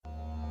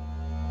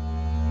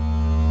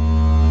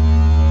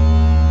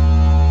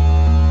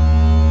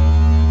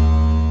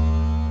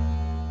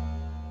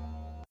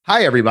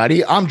Hi,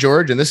 everybody. I'm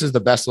George, and this is the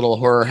best little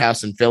horror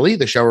house in Philly,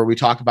 the show where we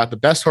talk about the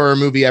best horror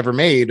movie ever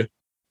made,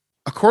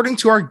 according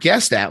to our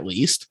guest, at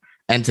least.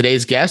 And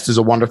today's guest is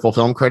a wonderful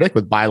film critic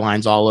with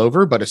bylines all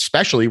over, but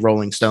especially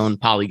Rolling Stone,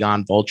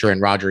 Polygon, Vulture,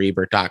 and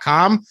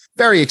RogerEbert.com.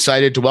 Very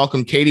excited to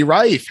welcome Katie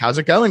Rife. How's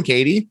it going,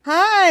 Katie?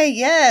 Hi,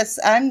 yes,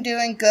 I'm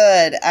doing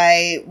good.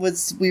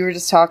 We were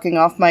just talking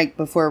off mic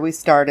before we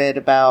started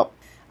about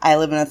I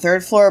live in a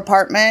third floor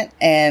apartment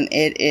and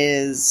it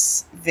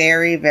is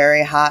very,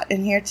 very hot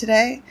in here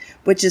today,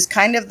 which is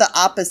kind of the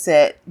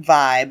opposite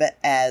vibe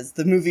as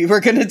the movie we're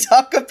going to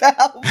talk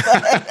about.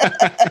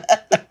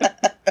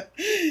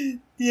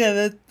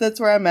 Yeah, that's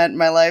where I'm at in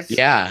my life.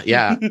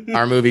 Yeah.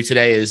 Our movie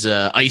today is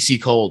icy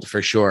cold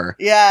for sure.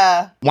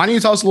 Yeah. Why don't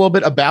you tell us a little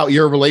bit about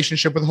your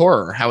relationship with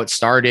horror, how it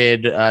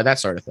started, that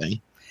sort of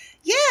thing?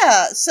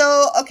 Yeah.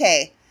 So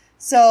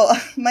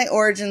my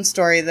origin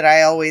story that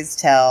I always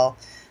tell,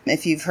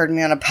 if you've heard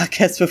me on a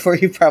podcast before,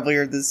 you've probably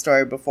heard this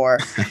story before,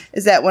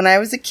 is that when I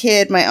was a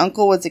kid, my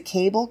uncle was a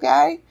cable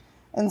guy.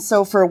 And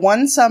so for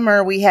one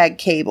summer, we had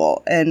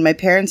cable, and my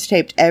parents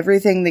taped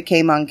everything that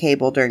came on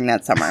cable during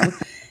that summer.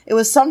 It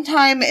was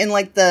sometime in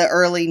like the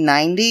early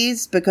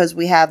 90s because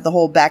we have the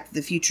whole Back to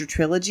the Future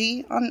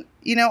trilogy on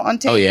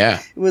tape. Oh,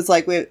 yeah. It was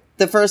like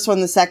the first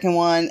one, the second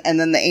one, and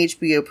then the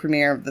HBO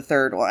premiere of the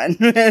third one.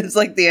 It's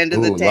like the end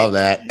of the tape. Love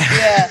that.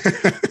 Yeah.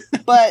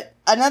 But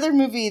another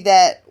movie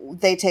that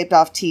they taped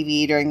off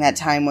TV during that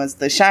time was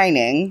The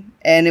Shining,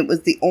 and it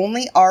was the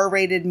only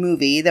R-rated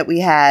movie that we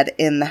had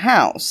in the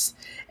house.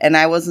 And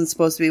I wasn't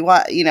supposed to be,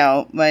 my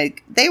parents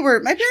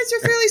were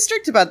fairly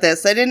strict about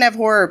this. I didn't have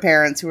horror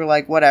parents who were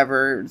like,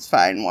 whatever, it's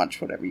fine, watch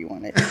whatever you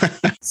wanted.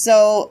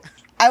 So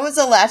I was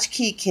a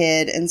latchkey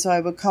kid, and so I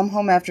would come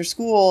home after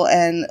school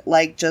and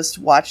just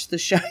watch The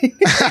Shining.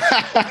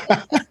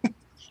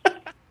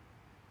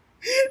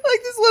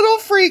 Like this little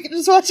freak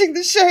just watching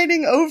The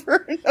Shining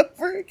over and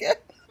over again.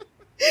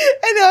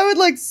 And I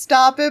would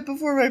stop it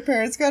before my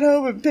parents got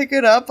home and pick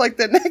it up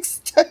the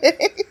next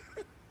day.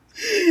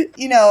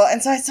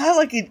 And so I saw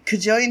it a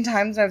cajillion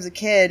times when I was a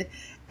kid.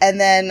 And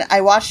then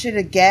I watched it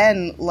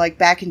again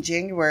back in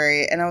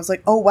January, and I was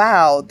like, oh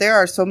wow, there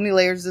are so many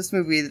layers of this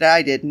movie that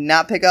I did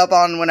not pick up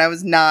on when I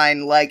was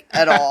 9,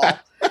 at all. Wow,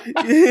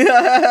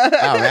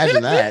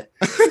 imagine that.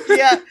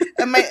 Yeah.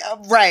 And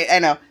right, I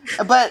know.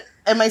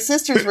 And my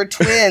sisters were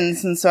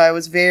twins, and so I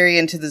was very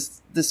into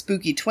the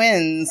spooky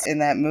twins in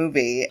that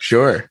movie.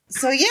 Sure.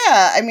 So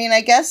yeah, I mean,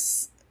 I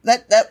guess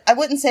that I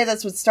wouldn't say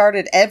that's what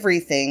started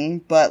everything,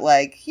 but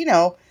I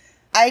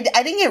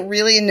didn't get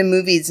really into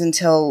movies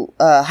until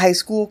high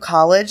school,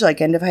 college,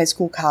 end of high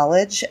school,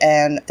 college,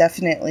 and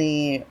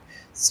definitely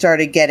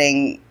started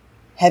getting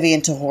heavy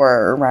into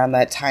horror around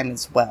that time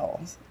as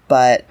well.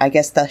 But I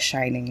guess The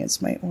Shining is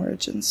my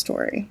origin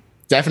story.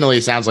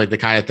 Definitely sounds like the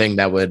kind of thing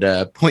that would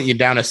point you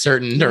down a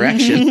certain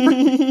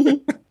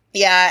direction.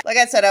 Yeah, like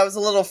I said, I was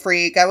a little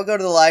freak. I would go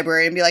to the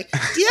library and be like,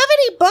 do you have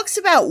any books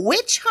about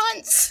witch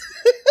hunts?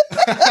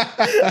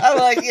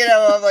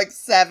 I'm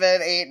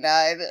 7, 8,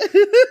 9.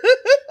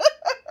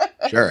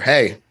 Sure.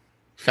 Hey,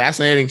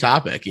 fascinating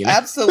topic.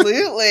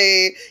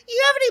 Absolutely.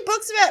 You have any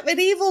books about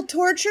medieval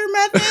torture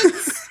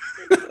methods?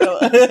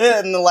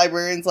 And the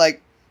librarian's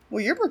like,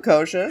 well, you're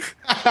precocious.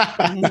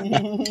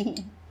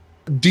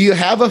 Do you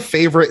have a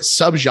favorite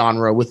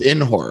subgenre within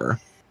horror?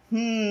 I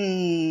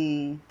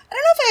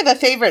don't know if I have a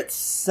favorite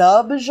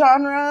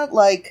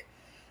subgenre.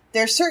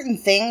 There's certain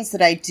things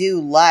that I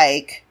do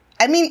like.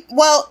 I mean,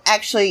 well,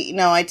 actually,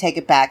 no, I take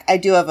it back. I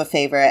do have a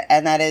favorite,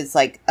 and that is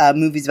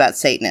movies about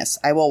Satanists.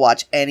 I will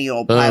watch any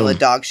old pile of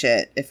dog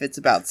shit if it's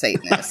about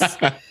Satanists.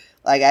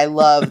 I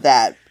love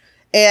that.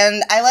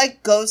 And I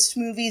like ghost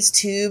movies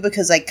too,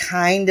 because I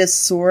kind of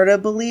sort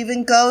of believe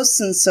in ghosts,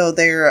 and so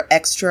they're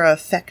extra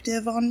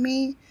effective on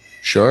me.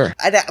 Sure.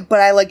 But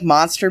I like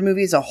monster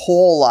movies a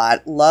whole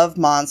lot. Love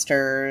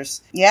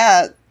monsters.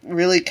 Yeah,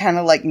 really kind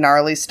of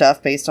gnarly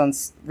stuff based on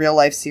real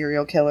life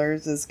serial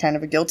killers is kind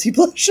of a guilty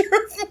pleasure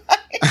of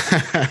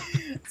mine.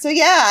 So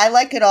yeah, I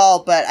like it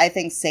all, but I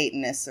think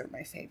Satanists are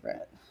my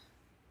favorite.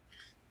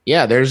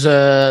 Yeah, there's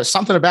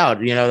something about,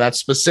 that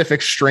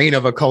specific strain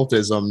of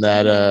occultism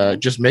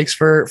that just makes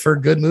for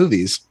good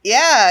movies.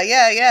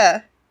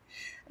 Yeah.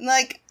 And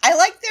I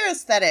like their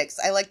aesthetics.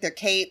 I like their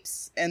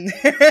capes and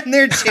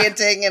their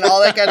chanting and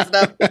all that kind of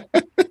stuff.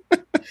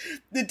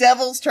 The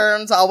devil's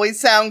terms always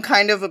sound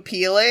kind of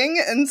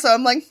appealing, and so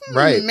I'm like,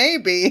 right.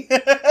 Maybe.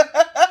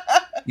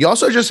 You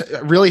also just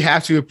really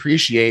have to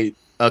appreciate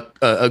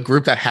a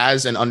group that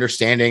has an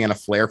understanding and a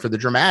flair for the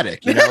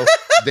dramatic.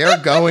 They're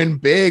going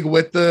big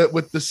with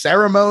the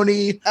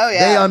ceremony. Oh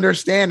yeah, they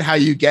understand how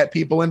you get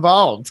people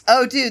involved.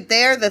 Oh, dude,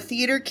 they are the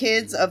theater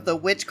kids of the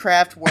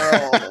witchcraft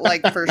world,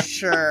 for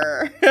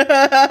sure.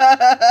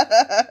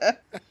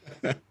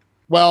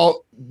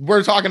 Well,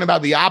 we're talking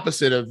about the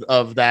opposite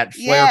of that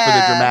flair for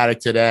the dramatic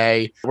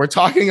today. We're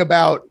talking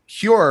about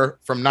Cure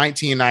from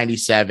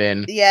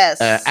 1997.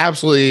 Yes.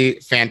 Absolutely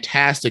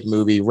fantastic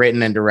movie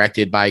written and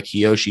directed by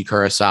Kiyoshi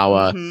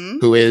Kurosawa,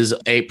 who is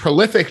a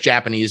prolific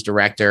Japanese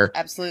director.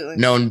 Absolutely.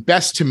 Known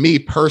best to me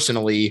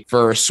personally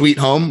for Sweet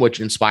Home, which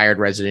inspired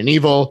Resident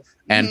Evil,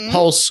 and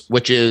Pulse,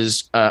 which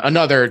is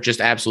another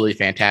just absolutely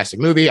fantastic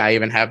movie. I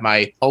even have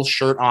my Pulse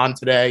shirt on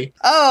today.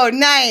 Oh,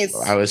 nice.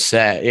 I was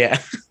set. Yeah.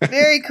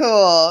 Very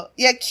cool.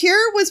 Yeah,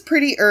 Cure was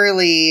pretty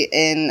early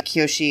in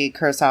Kiyoshi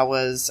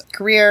Kurosawa's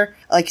career.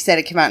 Like you said,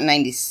 it came out in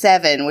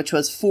 97, which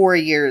was 4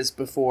 years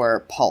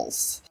before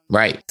Pulse.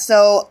 Right.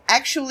 So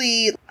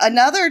actually,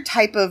 another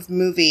type of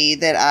movie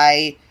that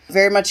I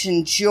very much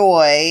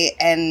enjoy,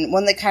 and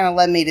one that kind of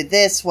led me to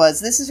this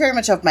is very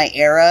much of my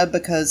era,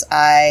 because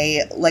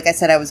like I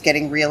said, I was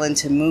getting real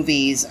into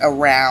movies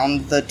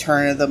around the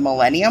turn of the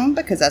millennium,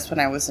 because that's when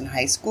I was in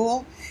high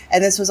school.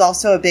 And this was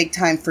also a big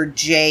time for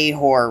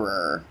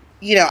J-horror.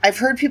 You know, I've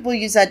heard people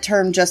use that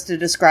term just to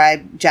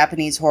describe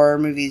Japanese horror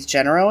movies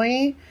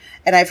generally,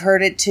 and I've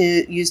heard it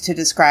used to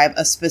describe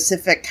a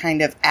specific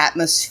kind of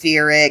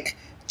atmospheric,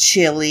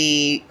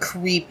 chilly,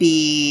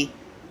 creepy,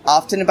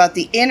 often about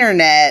the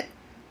internet,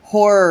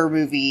 horror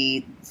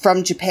movie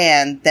from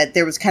Japan, that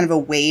there was kind of a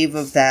wave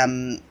of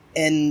them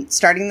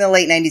starting in the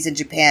late 90s in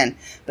Japan,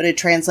 but it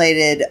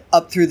translated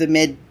up through the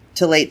mid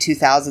to late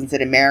 2000s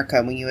in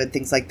America when you had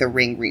things like the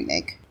Ring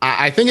remake.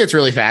 I think it's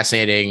really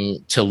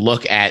fascinating to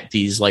look at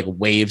these like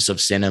waves of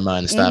cinema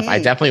and stuff. I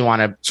definitely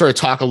want to sort of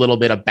talk a little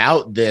bit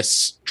about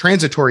this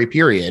transitory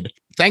period.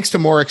 Thanks to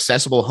more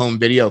accessible home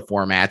video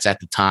formats at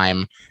the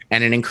time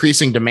and an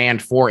increasing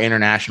demand for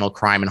international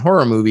crime and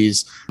horror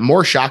movies,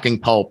 more shocking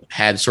pulp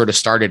had sort of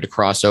started to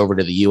cross over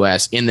to the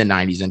US in the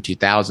 90s and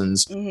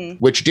 2000s,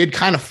 which did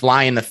kind of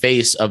fly in the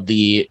face of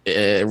the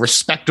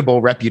respectable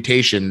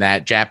reputation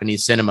that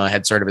Japanese cinema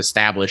had sort of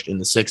established in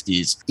the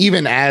 60s,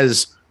 even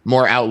as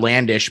more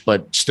outlandish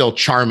but still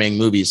charming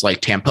movies like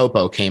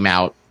Tampopo came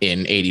out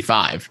in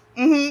 85.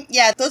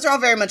 Yeah, those are all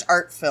very much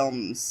art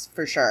films,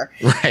 for sure.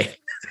 Right.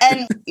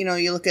 And, you know,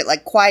 you look at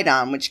like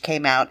Kwaidan, which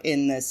came out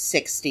in the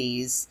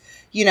 60s.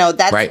 You know,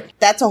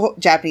 that's a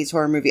Japanese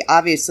horror movie,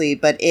 obviously,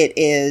 but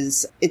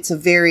it's a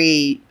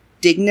very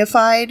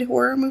dignified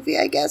horror movie,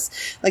 I guess.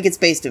 Like, it's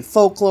based in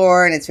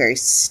folklore, and it's very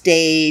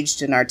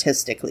staged and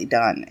artistically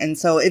done. And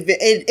so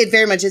it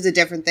very much is a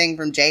different thing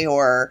from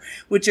J-horror,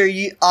 which are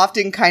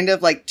often kind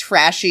of like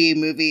trashy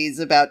movies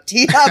about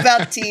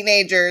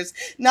teenagers.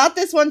 Not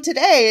this one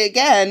today.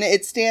 Again,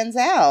 it stands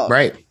out.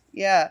 Right.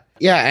 Yeah.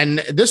 Yeah, and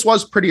this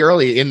was pretty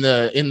early in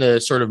the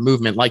sort of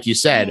movement, like you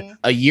said,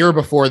 a year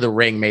before The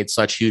Ring made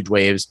such huge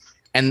waves.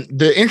 And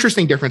the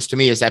interesting difference to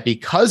me is that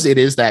because it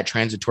is that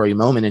transitory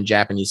moment in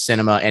Japanese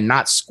cinema and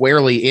not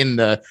squarely in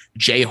the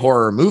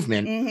J-horror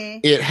movement,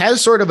 it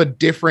has sort of a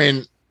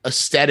different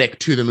aesthetic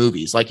to the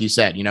movies. Like you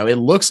said, you know, it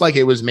looks like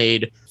it was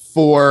made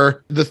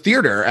for the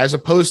theater, as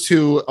opposed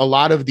to a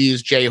lot of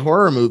these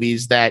J-horror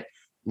movies that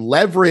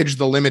leverage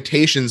the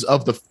limitations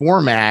of the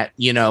format,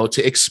 you know,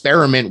 to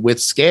experiment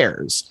with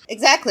scares.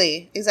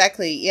 Exactly.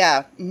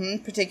 Yeah.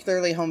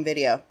 Particularly home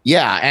video.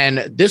 Yeah. And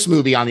this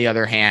movie, on the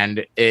other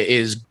hand,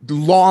 is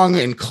long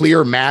and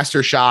clear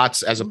master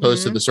shots, as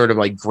opposed to the sort of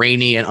like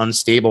grainy and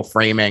unstable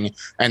framing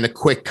and the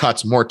quick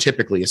cuts more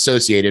typically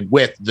associated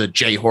with the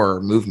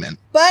J-horror movement.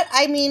 But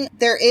I mean,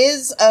 there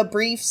is a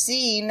brief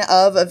scene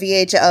of a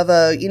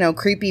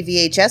creepy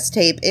VHS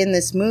tape in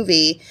this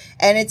movie,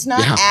 and it's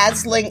not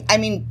as linked. I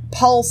mean,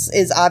 Pulse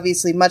is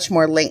obviously much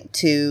more linked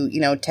to, you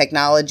know,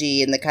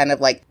 technology and the kind of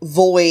like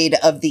void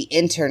of the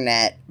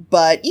internet.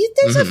 But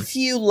there's a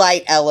few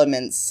light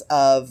elements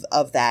of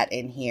that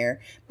in here.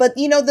 But,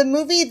 you know,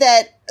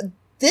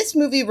 this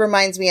movie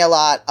reminds me a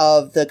lot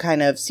of the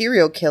kind of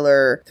serial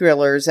killer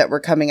thrillers that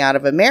were coming out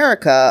of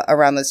America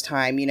around this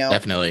time, you know.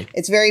 Definitely.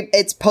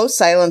 It's post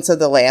Silence of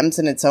the Lambs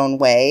in its own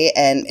way,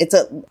 and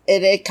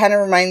it kind of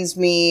reminds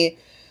me,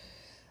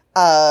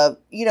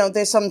 you know,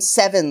 there's some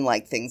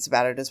Seven-like things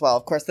about it as well.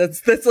 Of course,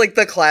 that's like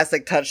the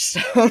classic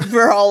touchstone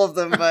for all of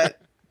them, but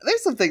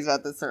there's some things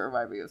about this that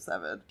remind me of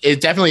Seven.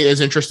 It definitely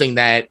is interesting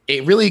that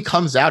it really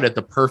comes out at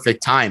the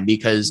perfect time,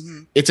 because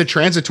it's a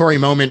transitory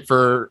moment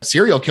for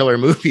serial killer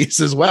movies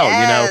as well.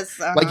 Yes,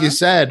 you know, like you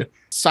said,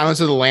 Silence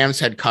of the Lambs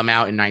had come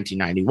out in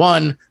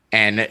 1991,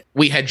 and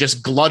we had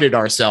just glutted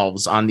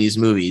ourselves on these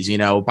movies. You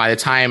know, by the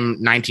time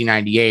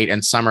 1998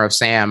 and Summer of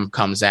Sam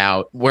comes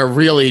out, we're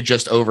really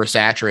just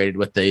oversaturated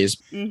with these.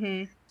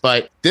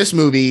 But this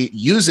movie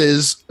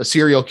uses a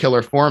serial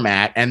killer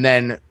format and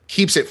then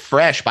keeps it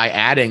fresh by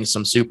adding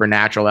some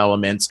supernatural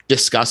elements,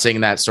 discussing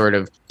that sort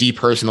of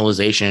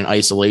depersonalization and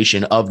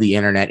isolation of the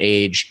internet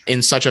age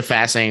in such a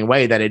fascinating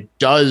way that it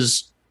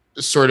does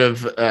sort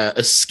of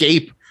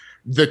escape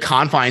the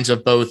confines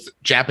of both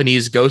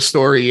Japanese ghost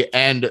story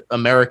and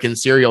American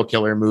serial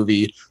killer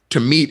movie to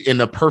meet in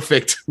the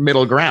perfect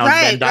middle ground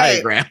Venn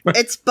diagram.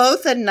 It's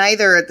both and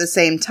neither at the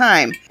same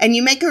time. And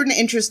you make an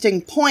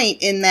interesting point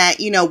in that,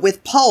 you know,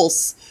 with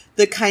Pulse,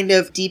 the kind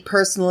of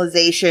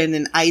depersonalization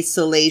and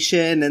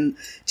isolation and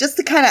just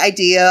the kind of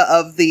idea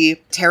of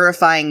the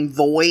terrifying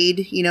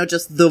void,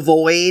 just the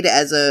void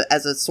as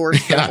a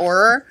source for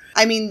horror.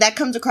 I mean, that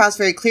comes across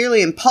very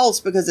clearly in Pulse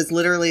because it's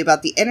literally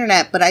about the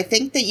internet, but I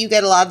think that you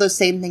get a lot of those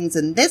same things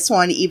in this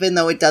one, even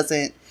though it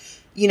doesn't,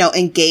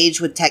 engage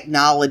with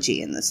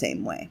technology in the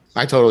same way.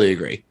 I totally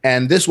agree.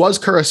 And this was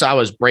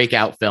Kurosawa's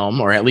breakout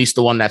film, or at least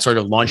the one that sort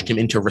of launched him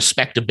into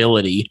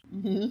respectability.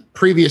 Mm-hmm.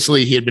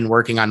 Previously, he had been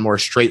working on more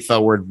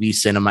straightforward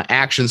V-cinema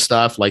action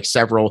stuff, like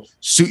several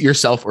Suit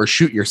Yourself or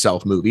Shoot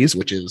Yourself movies,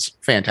 which is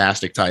a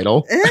fantastic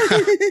title.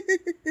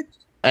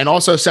 And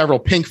also several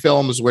Pink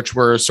films, which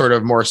were sort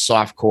of more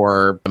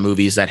softcore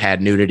movies that had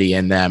nudity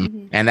in them.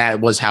 Mm-hmm. And that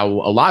was how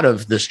a lot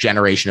of this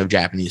generation of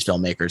Japanese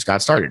filmmakers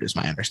got started, is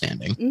my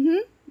understanding. Mm-hmm.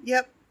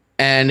 Yep.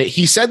 And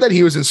he said that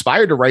he was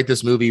inspired to write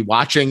this movie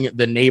watching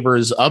the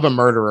neighbors of a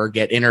murderer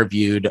get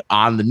interviewed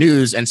on the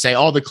news and say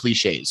all the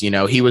cliches.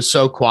 He was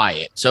so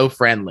quiet, so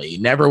friendly,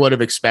 never would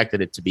have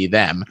expected it to be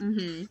them.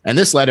 Mm-hmm. And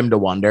this led him to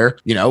wonder,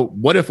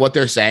 what if what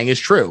they're saying is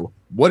true?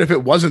 What if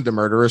it wasn't the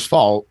murderer's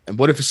fault? And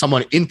what if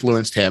someone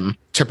influenced him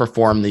to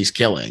perform these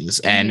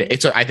killings? Mm-hmm.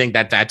 And I think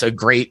that's a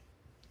great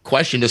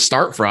question to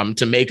start from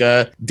to make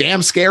a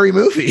damn scary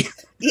movie.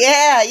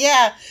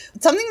 Yeah.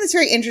 Something that's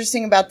very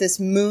interesting about this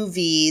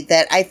movie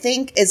that I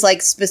think is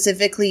like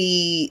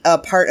specifically a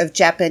part of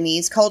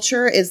Japanese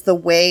culture is the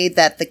way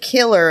that the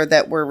killer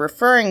that we're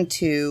referring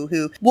to,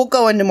 who we'll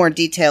go into more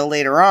detail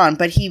later on,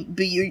 but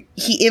he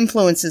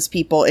influences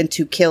people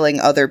into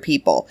killing other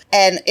people.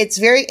 And it's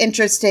very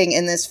interesting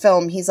in this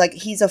film.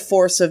 He's a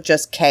force of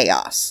just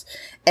chaos.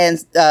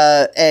 And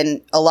a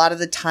lot of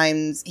the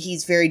times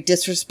he's very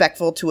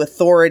disrespectful to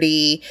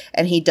authority,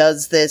 and he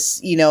does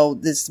this,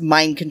 this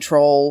mind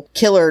control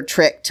killer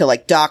trick to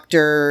like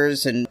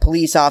doctors and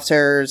police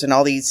officers and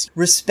all these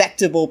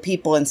respectable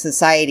people in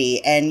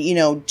society. And,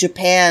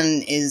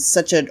 Japan is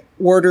such an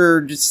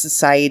ordered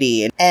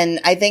society. And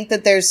I think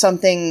that there's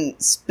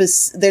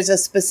there's a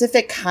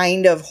specific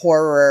kind of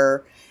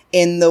horror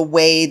in the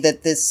way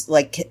that this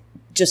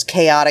just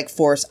chaotic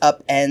force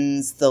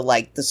upends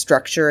the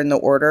structure and the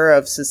order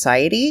of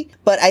society.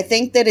 But I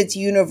think that it's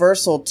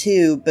universal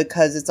too,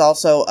 because it's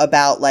also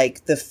about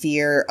the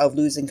fear of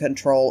losing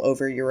control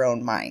over your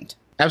own mind.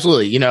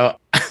 Absolutely.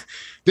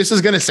 This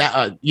is going to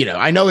sound,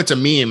 I know it's a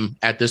meme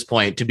at this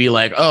point to be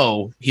like,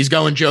 oh, he's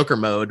going Joker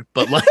mode,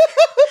 but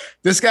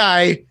this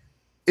guy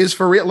is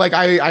for real.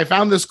 I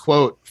found this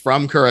quote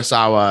from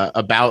Kurosawa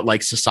about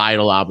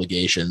societal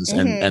obligations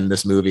and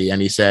this movie.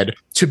 And he said,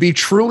 to be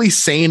truly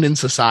sane in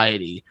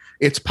society,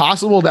 it's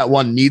possible that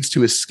one needs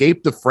to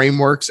escape the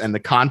frameworks and the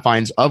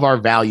confines of our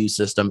value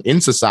system in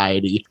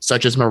society,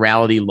 such as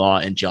morality, law,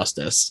 and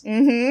justice.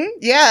 Mm-hmm.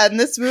 Yeah. And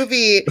this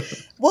movie,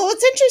 well,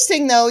 it's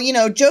interesting though,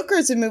 Joker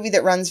is a movie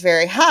that runs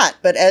very hot,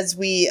 but as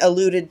we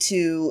alluded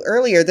to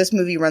earlier, this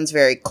movie runs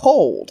very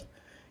cold.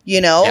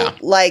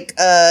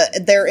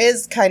 There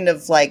is kind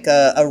of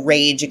a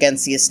rage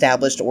against the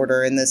established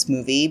order in this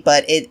movie,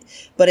 but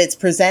it's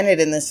presented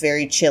in this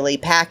very chilly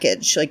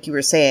package. Like you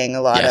were saying,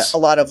 a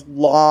lot of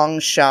long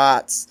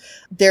shots.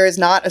 There is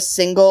not a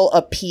single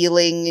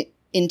appealing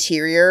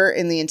interior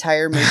in the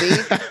entire movie.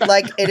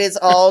 It is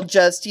all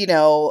just,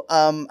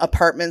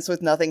 apartments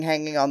with nothing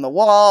hanging on the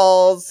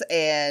walls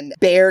and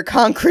bare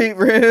concrete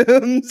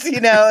rooms,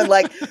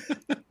 and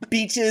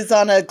beaches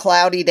on a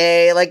cloudy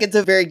day. It's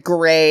a very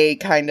gray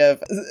kind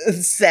of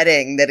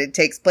setting that it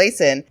takes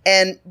place in.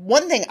 And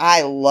one thing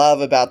I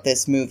love about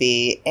this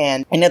movie,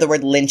 and I know the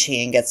word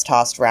Lynchian gets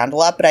tossed around a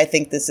lot, but I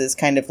think this is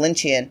kind of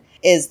Lynchian,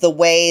 is the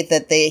way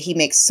that he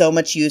makes so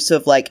much use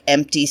of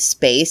empty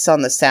space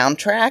on the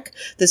soundtrack.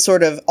 This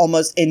sort of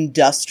almost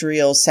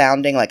industrial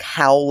sounding,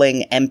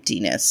 howling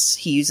emptiness.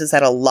 He uses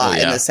that a lot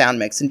in the sound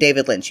mix, and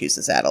David Lynch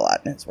uses that a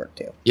lot in his work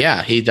too.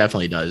 Yeah, he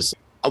definitely does.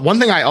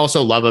 One thing I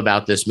also love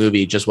about this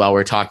movie, just while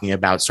we're talking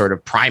about sort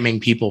of priming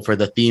people for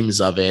the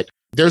themes of it,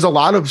 there's a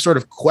lot of sort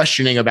of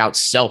questioning about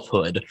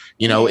selfhood,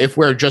 if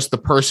we're just the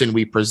person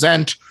we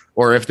present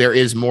or if there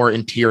is more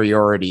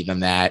interiority than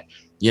that.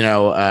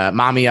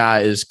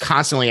 Mamiya is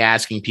constantly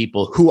asking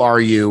people, who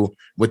are you,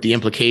 with the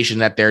implication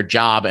that their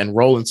job and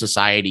role in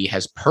society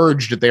has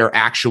purged their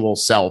actual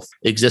self,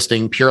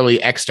 existing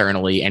purely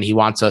externally. And he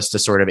wants us to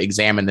sort of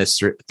examine this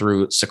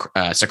through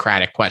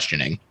Socratic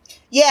questioning.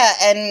 Yeah,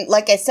 and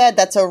like I said,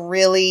 that's a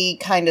really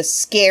kind of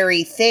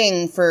scary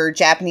thing for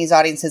Japanese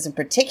audiences in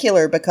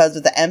particular because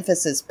of the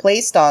emphasis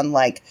placed on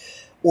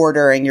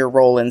order and your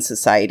role in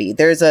society.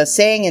 There's a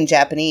saying in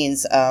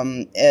Japanese,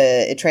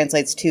 it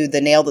translates to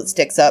the nail that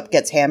sticks up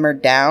gets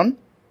hammered down.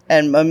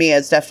 And Mamiya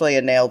is definitely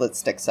a nail that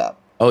sticks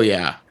up. Oh,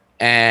 yeah.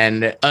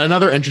 And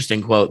another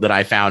interesting quote that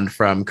I found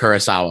from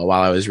Kurosawa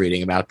while I was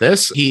reading about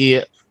this,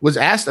 he was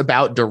asked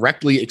about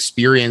directly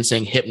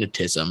experiencing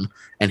hypnotism.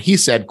 And he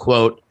said,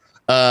 quote,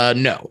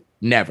 no,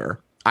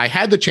 never. I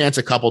had the chance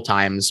a couple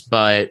times,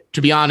 but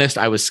to be honest,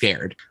 I was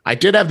scared. I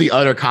did have the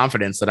utter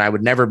confidence that I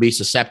would never be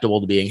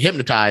susceptible to being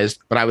hypnotized,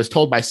 but I was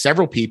told by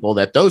several people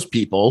that those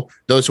people,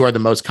 those who are the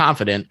most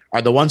confident,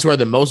 are the ones who are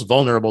the most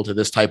vulnerable to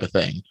this type of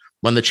thing.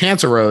 When the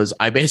chance arose,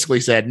 I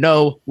basically said,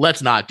 no,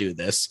 let's not do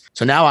this.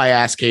 So now I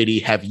ask Katie,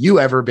 have you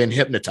ever been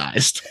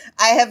hypnotized?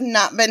 I have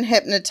not been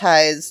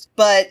hypnotized,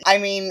 but I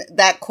mean,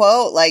 that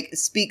quote like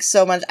speaks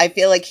so much. I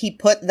feel like he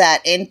put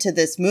that into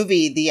this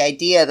movie, the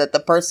idea that the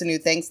person who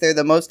thinks they're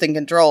the most in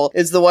control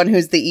is the one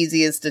who's the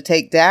easiest to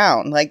take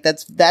down. Like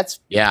that's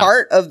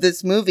part of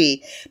this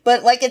movie.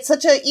 But like, it's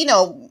such a, you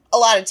know, a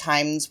lot of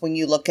times when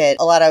you look at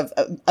a lot of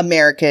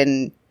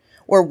American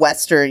or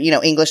Western, you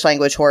know, English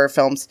language horror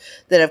films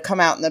that have come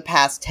out in the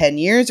past 10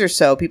 years or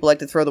so, people like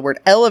to throw the word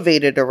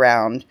elevated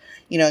around.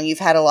 You know, you've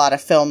had a lot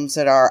of films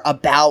that are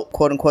about,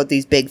 quote unquote,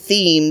 these big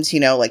themes, you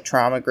know, like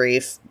trauma,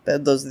 grief.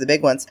 Those are the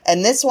big ones.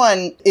 And this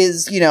one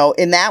is, you know,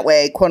 in that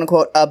way, quote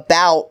unquote,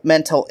 about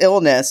mental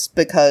illness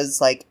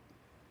because, like,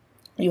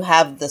 you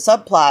have the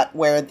subplot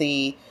where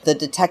the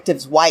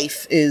detective's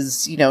wife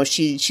is, you know,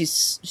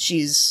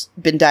 she's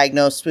been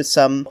diagnosed with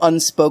some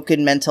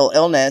unspoken mental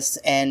illness,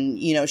 and,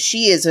 you know,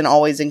 she isn't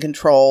always in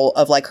control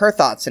of like her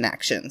thoughts and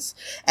actions.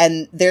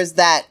 And there's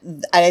that,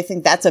 I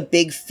think that's a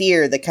big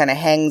fear that kind of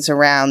hangs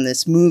around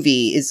this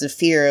movie, is the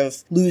fear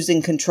of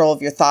losing control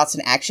of your thoughts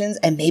and actions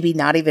and maybe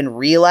not even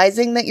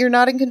realizing that you're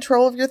not in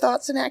control of your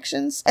thoughts and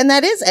actions. And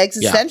that is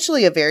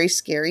existentially a very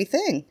scary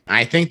thing.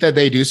 I think that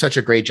they do such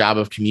a great job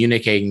of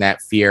communicating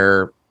that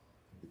fear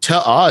to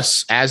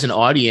us as an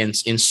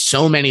audience in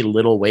so many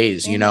little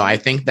ways. You know, I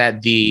think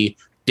that the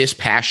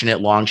dispassionate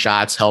long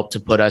shots help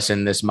to put us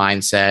in this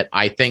mindset.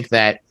 I think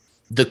that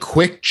the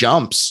quick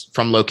jumps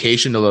from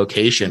location to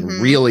location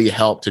really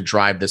help to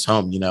drive this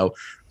home. You know,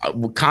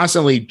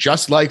 constantly,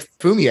 just like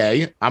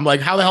Fumier, I'm like,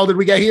 how the hell did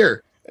we get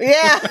here?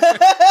 Yeah.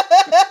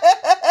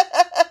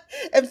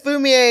 And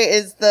Fumier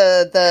is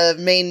the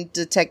main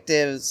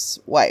detective's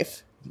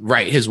wife.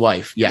 Right, his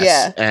wife, yes.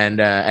 Yeah.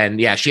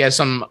 And yeah, she has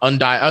some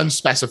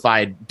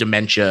unspecified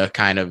dementia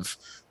kind of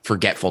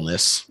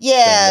forgetfulness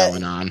thing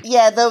going on.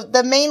 Yeah,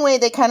 the main way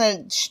they kind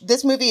of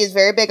this movie is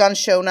very big on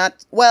show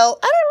not well,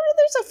 I don't know,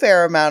 there's a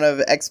fair amount of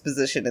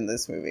exposition in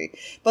this movie.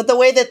 But the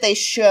way that they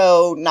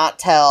show not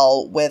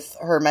tell with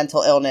her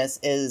mental illness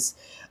is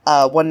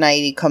one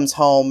night he comes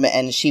home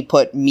and she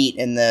put meat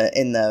in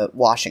the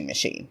washing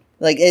machine.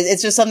 Like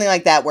it's just something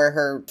like that where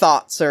her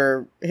thoughts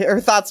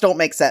don't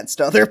make sense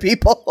to other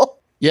people.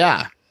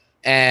 Yeah.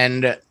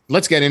 And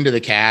let's get into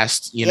the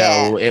cast. You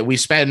know, we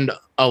spend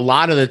a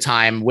lot of the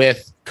time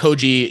with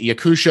Koji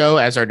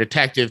Yakusho as our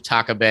detective,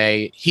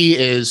 Takabe. He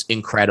is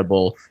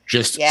incredible,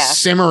 just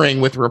simmering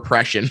with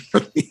repression.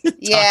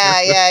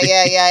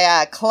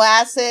 Yeah.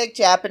 Classic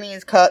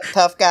Japanese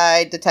tough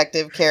guy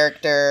detective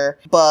character.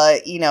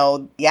 But, you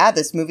know,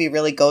 this movie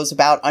really goes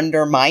about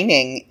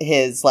undermining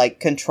his, like,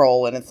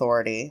 control and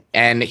authority.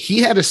 And he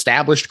had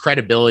established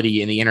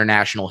credibility in the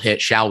international hit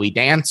Shall We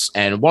Dance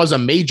and was a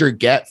major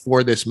get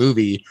for this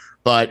movie.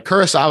 But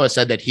Kurosawa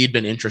said that he'd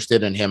been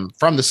interested in him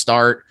from the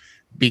start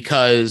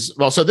because,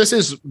 well, so this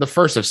is the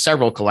first of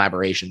several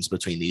collaborations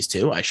between these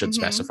two, I should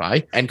specify.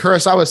 And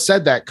Kurosawa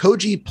said that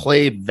Koji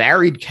played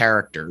varied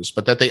characters,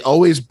 but that they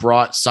always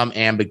brought some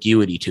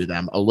ambiguity to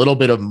them, a little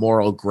bit of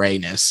moral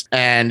grayness.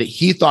 And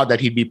he thought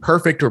that he'd be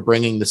perfect for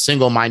bringing the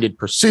single-minded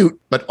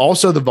pursuit, but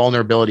also the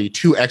vulnerability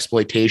to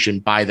exploitation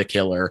by the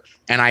killer.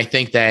 And I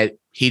think that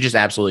he just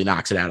absolutely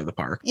knocks it out of the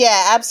park.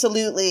 Yeah,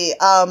 absolutely.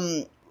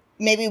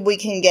 Maybe we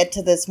can get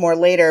to this more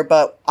later,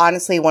 but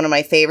honestly, one of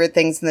my favorite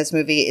things in this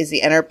movie is the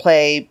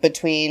interplay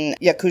between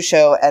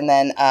Yakusho and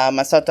then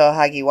Masato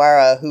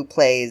Hagiwara, who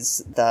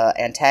plays the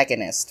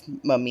antagonist,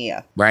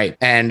 Mamiya. Right.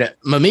 And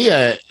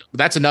Mamiya,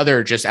 that's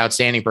another just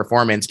outstanding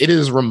performance. It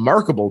is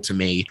remarkable to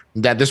me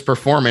that this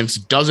performance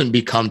doesn't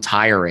become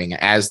tiring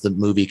as the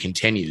movie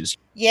continues.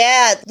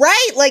 Yeah,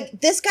 right.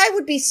 Like, this guy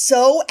would be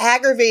so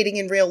aggravating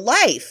in real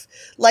life.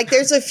 Like,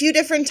 there's a few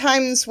different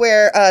times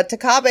where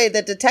Takabe,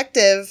 the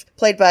detective,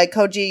 played by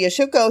Koji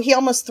Yashuko, he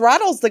almost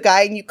throttles the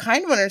guy, and you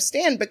kind of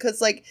understand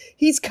because, like,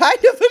 he's kind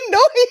of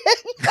annoying.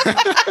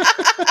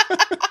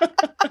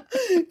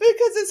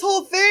 Because his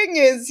whole thing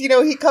is, you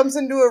know, he comes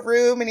into a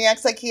room and he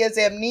acts like he has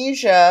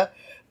amnesia,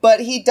 but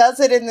he does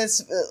it in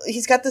this,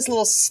 he's got this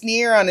little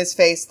sneer on his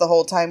face the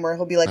whole time where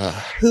he'll be like,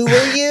 who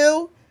are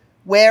you?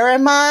 Where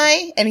am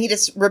I? And he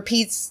just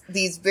repeats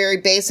these very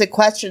basic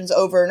questions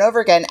over and over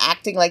again,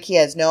 acting like he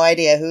has no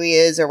idea who he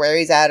is or where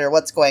he's at or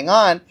what's going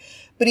on.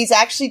 But he's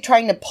actually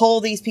trying to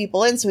pull these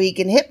people in so he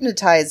can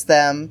hypnotize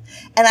them.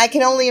 And I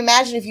can only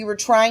imagine if you were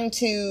trying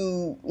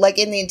to, like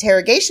in the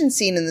interrogation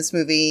scene in this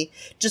movie,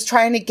 just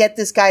trying to get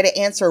this guy to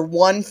answer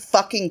one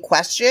fucking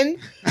question.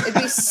 It'd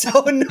be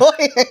so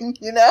annoying,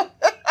 you know?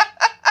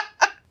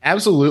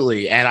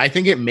 Absolutely. And I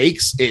think it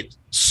makes it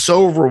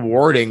so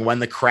rewarding when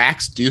the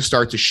cracks do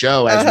start to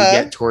show as we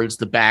get towards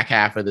the back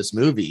half of this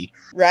movie.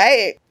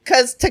 Right.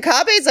 Because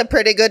Takabe's a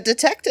pretty good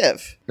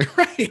detective.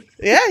 Right.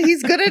 Yeah,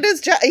 he's good at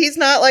his job. He's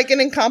not like an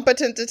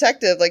incompetent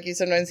detective like you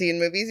sometimes see in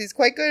movies. He's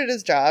quite good at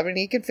his job and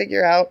he can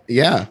figure out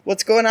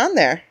what's going on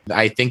there.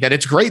 I think that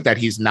it's great that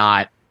he's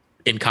not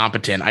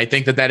incompetent. I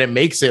think that it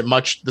makes it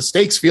the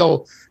stakes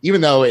feel, even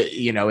though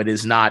it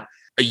is not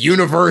a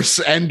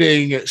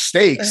universe-ending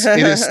stakes,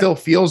 it still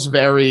feels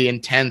very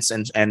intense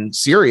and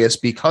serious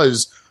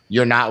because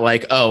you're not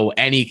like, oh,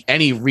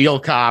 any real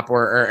cop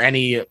or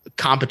any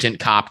competent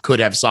cop could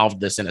have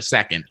solved this in a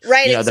second.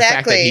 Right, you know, exactly. The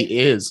fact that he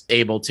is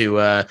able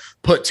to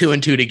put two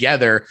and two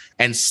together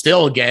and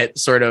still get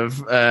sort of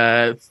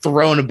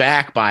thrown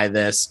back by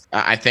this,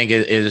 I think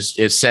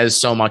it says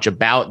so much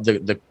about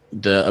the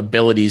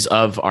abilities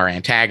of our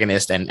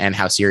antagonist and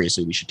how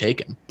seriously we should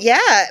take him.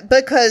 Yeah,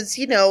 because,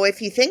 you know, if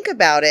you think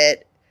about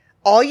it,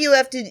 all you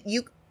have to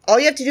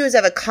do is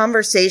have a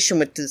conversation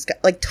with this guy.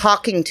 Like,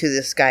 talking to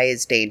this guy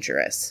is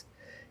dangerous.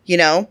 You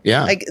know?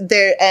 Yeah. Like,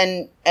 there,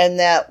 and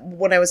that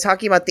when I was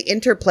talking about the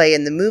interplay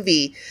in the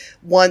movie,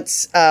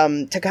 once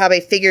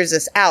Takabe figures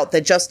this out,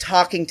 that just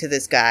talking to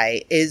this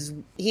guy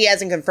he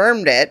hasn't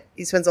confirmed it.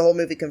 He spends the whole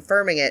movie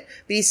confirming it,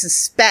 but he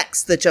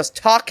suspects that just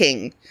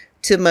talking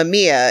to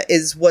Mamiya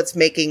is what's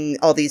making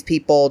all these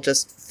people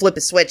just flip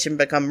a switch and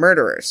become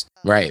murderers.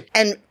 Right.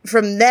 And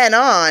from then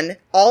on,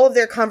 all of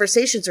their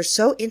conversations are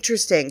so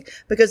interesting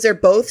because they're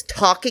both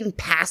talking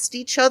past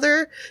each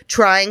other,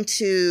 trying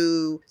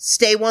to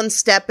stay one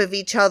step of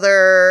each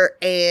other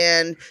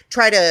and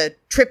try to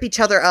trip each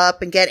other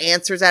up and get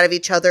answers out of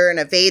each other and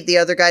evade the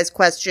other guy's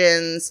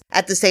questions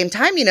at the same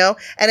time, you know?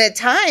 And at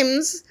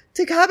times,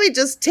 Takabe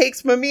just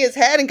takes Mamiya's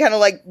head and kind of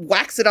like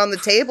whacks it on the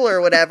table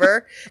or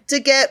whatever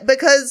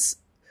because,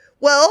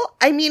 well,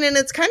 I mean, and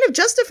it's kind of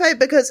justified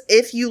because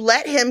if you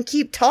let him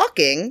keep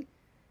talking,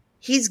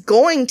 he's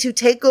going to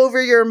take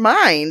over your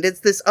mind. It's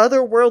this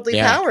otherworldly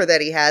power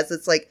that he has.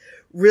 It's like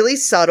really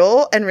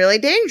subtle and really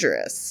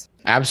dangerous.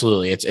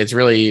 Absolutely. It's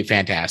really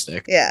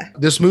fantastic. Yeah.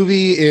 This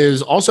movie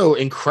is also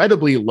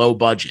incredibly low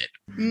budget.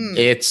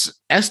 It's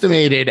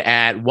estimated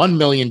at 1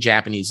 million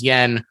Japanese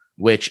yen,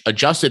 which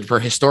adjusted for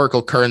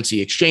historical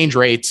currency exchange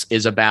rates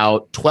is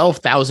about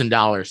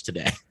 $12,000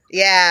 today.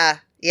 Yeah.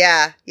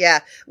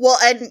 Well,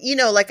 and you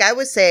know, like I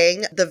was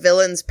saying, the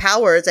villain's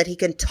power is that he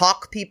can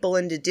talk people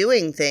into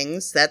doing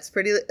things. That's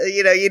pretty,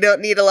 you know, you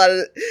don't need a lot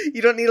of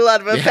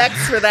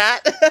effects for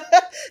that.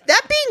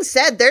 That being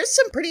said, there's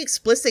some pretty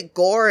explicit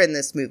gore in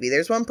this movie.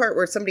 There's one part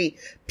where somebody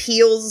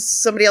peels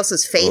somebody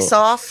else's face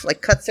off,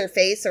 like cuts their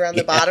face around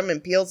the bottom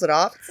and peels it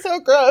off. So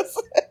gross.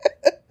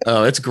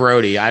 Oh, it's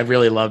grody. I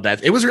really love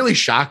that. It was really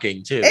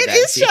shocking, too. It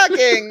is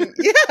shocking.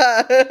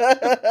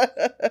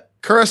 Yeah.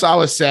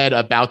 Kurosawa said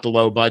about the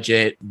low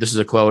budget, this is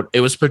a quote,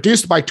 "It was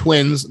produced by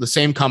twins, the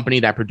same company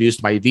that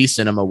produced my V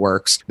Cinema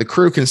works. The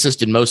crew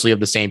consisted mostly of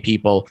the same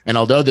people, and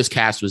although this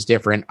cast was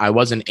different, I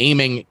wasn't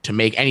aiming to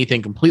make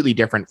anything completely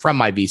different from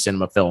my V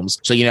Cinema films."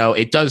 So, you know,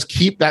 it does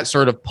keep that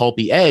sort of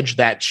pulpy edge,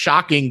 that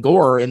shocking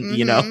gore, and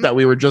you know, that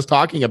we were just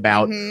talking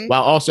about,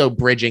 while also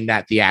bridging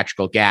that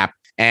theatrical gap.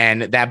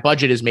 And that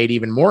budget is made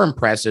even more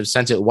impressive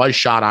since it was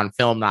shot on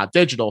film, not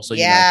digital. So,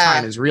 you know,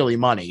 time is really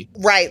money.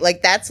 Right.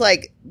 Like, that's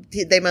like,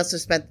 they must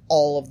have spent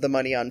all of the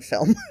money on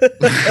film.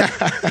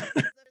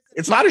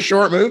 It's not a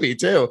short movie,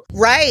 too.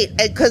 Right.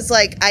 Because,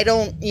 like, I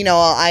don't, you know,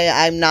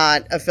 I'm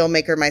not a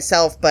filmmaker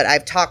myself, but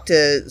I've talked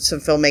to some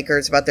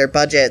filmmakers about their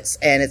budgets,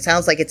 and it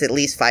sounds like it's at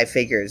least 5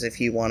 figures if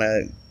you want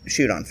to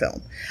shoot on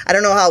film. I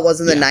don't know how it was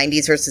in the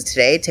 90s versus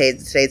today. Today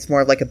it's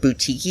more of like a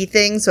boutique-y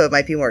thing, so it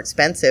might be more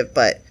expensive,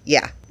 but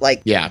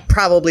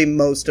probably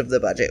most of the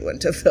budget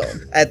went to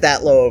film at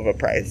that low of a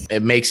price.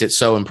 It makes it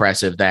so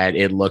impressive that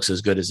it looks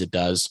as good as it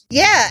does.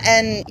 Yeah,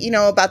 and you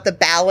know, about the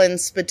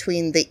balance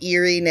between the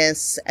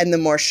eeriness and the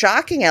more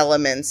shocking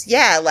elements.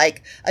 Yeah,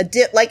 like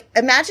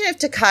imagine if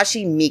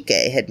Takashi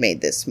Miike had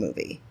made this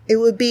movie. It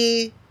would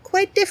be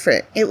quite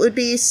different. It would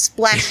be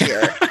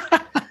splashier.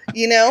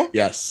 You know?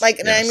 Yes. Like,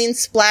 and I mean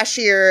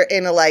splashier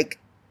in a, like,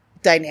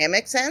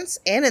 dynamic sense,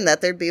 and in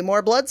that there'd be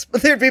blood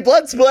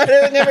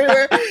splattering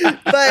everywhere.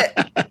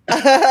 But,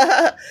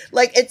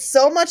 like, it's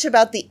so much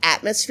about the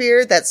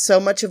atmosphere that's so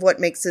much of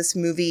what makes this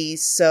movie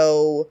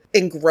so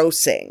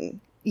engrossing.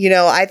 You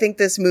know, I think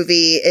this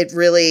movie, it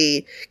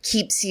really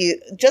keeps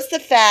you, just the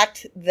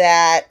fact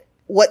that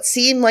what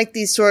seem like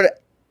these sort of,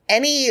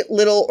 any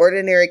little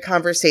ordinary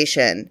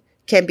conversation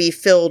can be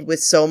filled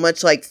with so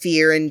much, like,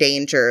 fear and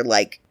danger,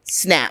 like,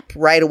 snap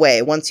right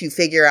away once you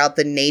figure out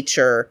the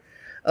nature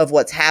of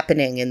what's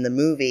happening in the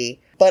movie.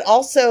 But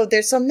also,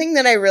 there's something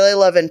that I really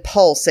love in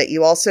Pulse that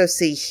you also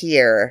see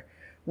here,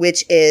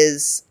 which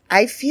is,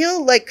 I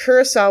feel like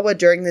Kurosawa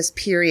during this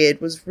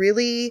period was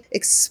really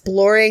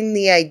exploring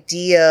the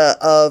idea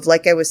of,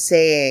 like I was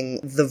saying,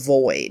 the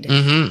void.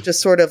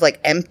 Just sort of like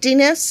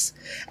emptiness,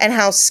 and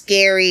how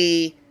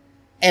scary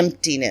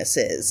emptiness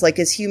is. Like,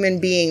 as human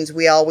beings,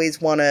 we always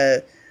want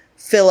to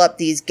fill up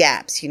these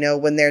gaps. You know,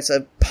 when there's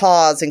a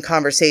pause in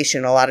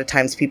conversation, a lot of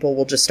times people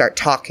will just start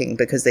talking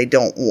because they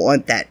don't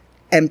want that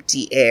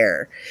empty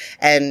air.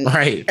 And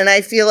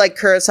I feel like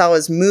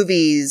Kurosawa's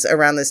movies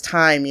around this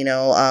time, you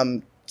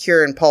know,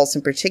 Cure and Pulse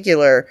in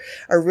particular,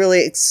 are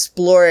really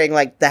exploring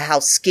like how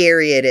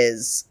scary it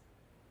is.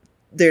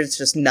 There's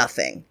just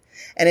nothing.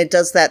 And it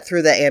does that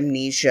through the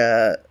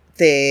amnesia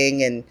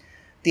thing and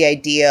the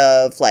idea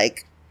of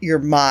like your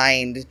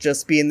mind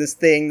just being this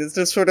thing that's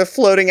just sort of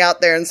floating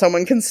out there and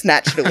someone can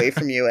snatch it away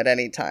from you at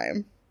any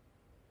time.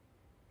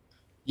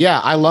 Yeah,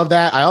 I love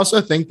that. I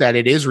also think that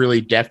it is really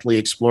deftly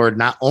explored,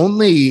 not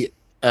only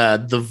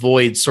the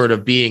void sort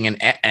of being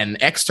an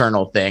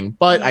external thing,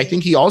 but I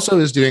think he also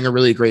is doing a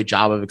really great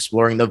job of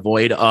exploring the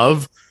void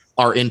of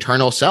our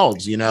internal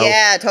selves.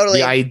 Yeah, totally.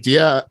 The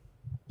idea,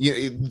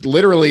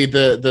 literally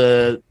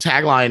the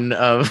tagline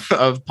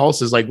of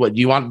Pulse is like, what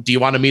do you want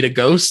to meet a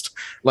ghost?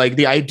 Like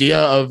the idea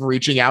of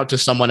reaching out to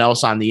someone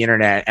else on the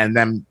internet and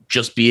them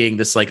just being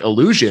this like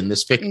illusion,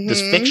 this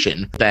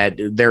fiction, that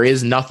there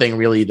is nothing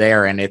really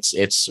there, and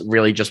it's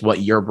really just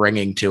what you're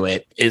bringing to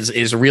it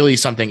is really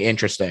something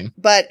interesting.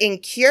 But in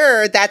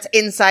Cure, that's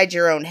inside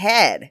your own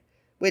head,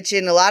 which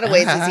in a lot of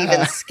ways is even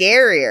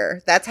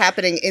scarier. That's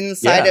happening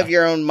inside of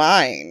your own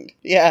mind.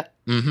 Yeah.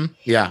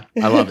 Yeah,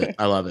 I love it.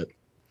 I love it.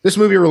 This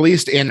movie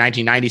released in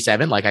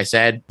 1997, like I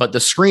said, but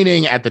the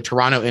screening at the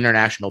Toronto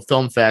International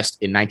Film Fest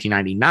in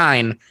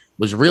 1999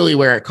 was really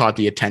where it caught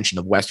the attention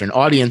of Western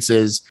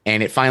audiences,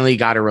 and it finally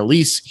got a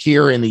release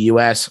here in the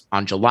US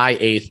on July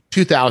 8th,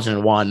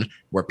 2001,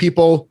 where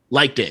people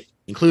liked it,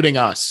 including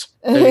us.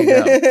 There you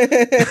go.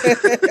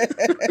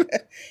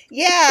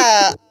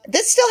 Yeah,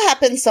 this still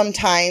happens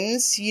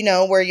sometimes,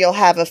 where you'll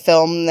have a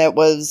film that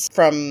was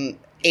from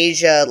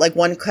Asia, like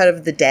One Cut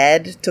of the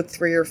Dead took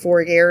 3 or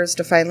 4 years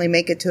to finally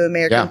make it to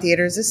American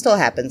theaters. It still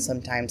happens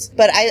sometimes.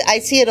 But I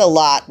see it a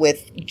lot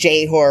with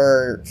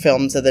J-horror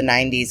films of the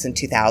 90s and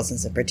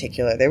 2000s in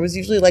particular. There was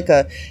usually like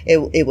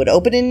it would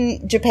open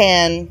in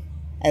Japan,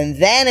 and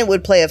then it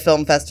would play a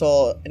film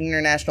festival, an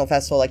international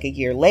festival like a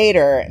year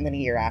later, and then a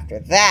year after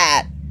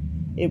that,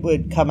 it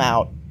would come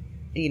out,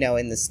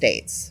 in the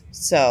States.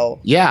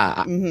 So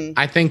yeah,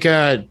 I think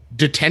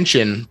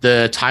Detention,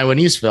 the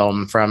Taiwanese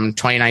film from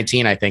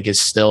 2019, I think is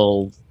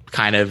still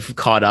kind of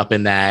caught up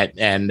in that,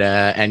 and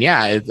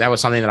yeah, that was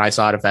something that I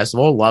saw at a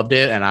festival, loved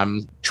it, and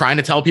I'm trying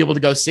to tell people to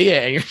go see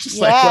it, and you're just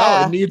like,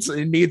 well,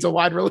 it needs a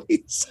wide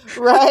release,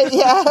 right?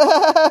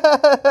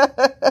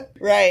 Yeah.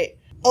 Right.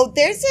 Oh,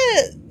 there's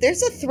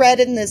a thread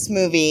in this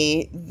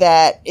movie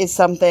that is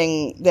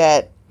something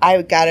that I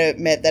gotta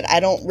admit that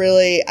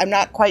I'm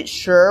not quite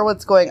sure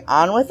what's going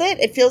on with it.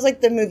 It feels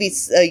like the movie,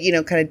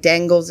 kind of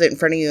dangles it in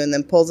front of you and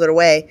then pulls it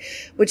away,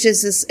 which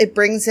is this, it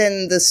brings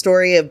in the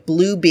story of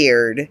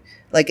Bluebeard.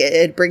 Like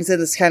it brings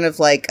in this kind of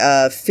like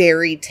a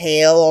fairy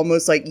tale,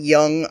 almost like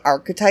young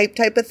archetype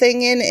type of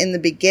thing in the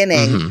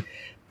beginning.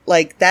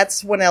 Like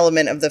that's one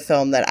element of the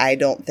film that I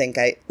don't think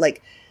I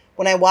like.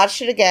 When I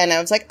watched it again, I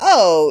was like,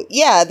 oh,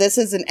 yeah, this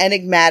is an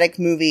enigmatic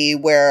movie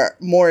where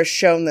more is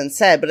shown than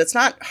said, but it's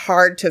not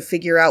hard to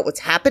figure out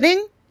what's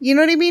happening. You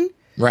know what I mean?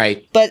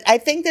 Right. But I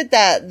think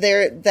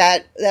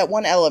that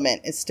one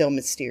element is still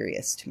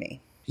mysterious to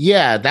me.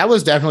 Yeah, that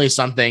was definitely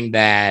something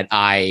that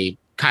I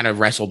kind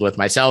of wrestled with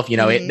myself.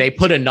 They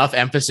put enough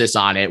emphasis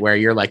on it where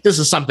you're like, this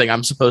is something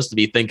I'm supposed to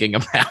be thinking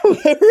about.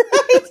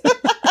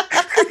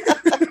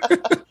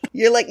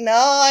 You're like,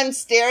 no, I'm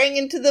staring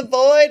into the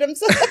void. I'm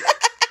so...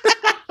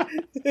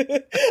 I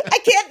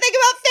can't think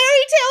about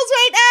fairy tales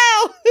right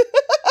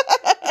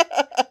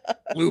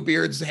now.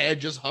 Bluebeard's head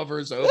just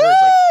hovers over. It's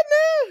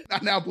like,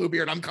 not now,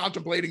 Bluebeard. I'm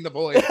contemplating the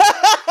void.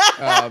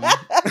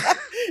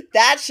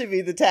 That should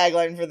be the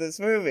tagline for this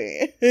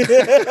movie.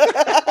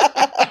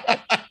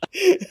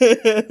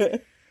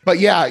 But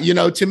yeah,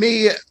 to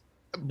me,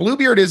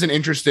 Bluebeard is an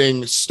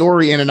interesting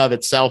story in and of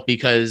itself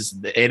because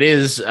it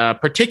is a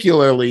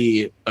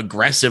particularly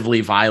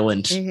aggressively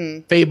violent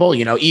fable,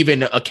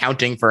 even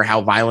accounting for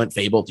how violent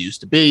fables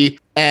used to be.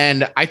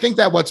 And I think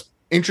that what's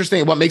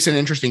interesting, what makes an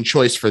interesting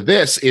choice for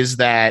this is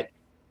that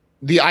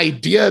the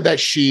idea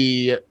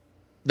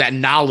that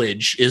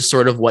knowledge is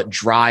sort of what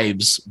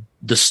drives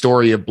the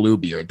story of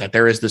Bluebeard, that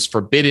there is this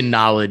forbidden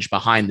knowledge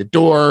behind the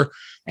door.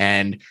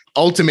 And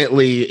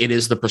ultimately, it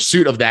is the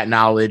pursuit of that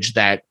knowledge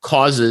that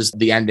causes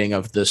the ending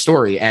of the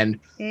story. And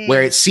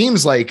where it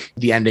seems like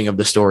the ending of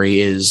the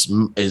story is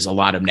a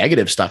lot of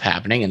negative stuff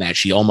happening and that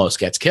she almost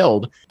gets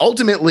killed.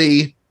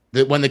 Ultimately,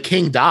 when the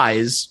king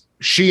dies,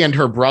 she and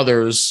her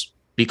brothers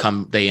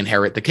they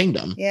inherit the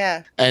kingdom.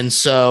 Yeah. And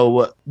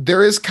so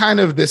there is kind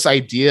of this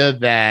idea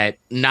that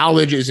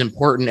knowledge is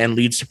important and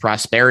leads to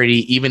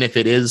prosperity, even if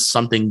it is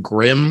something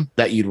grim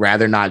that you'd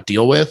rather not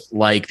deal with,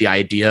 like the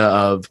idea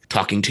of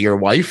talking to your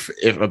wife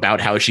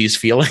about how she's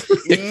feeling,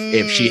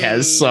 if she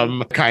has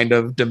some kind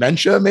of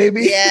dementia,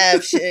 maybe. Yeah.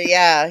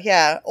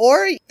 Yeah.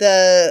 Or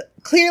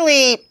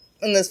clearly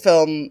in this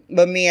film,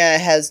 Mamiya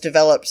has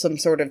developed some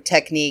sort of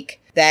technique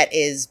that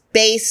is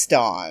based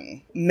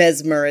on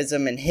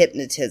mesmerism and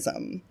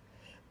hypnotism,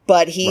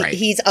 but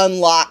he's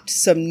unlocked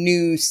some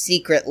new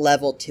secret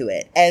level to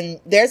it. And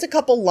there's a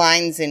couple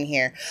lines in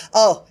here.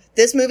 Oh,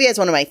 this movie has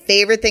one of my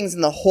favorite things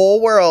in the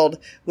whole world,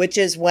 which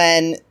is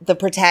when the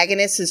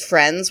protagonist is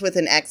friends with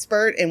an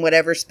expert in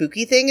whatever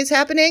spooky thing is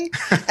happening.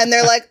 And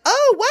they're like,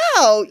 oh,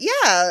 wow,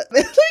 yeah,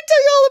 let me tell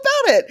you all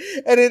about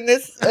it. And in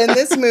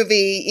this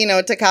movie,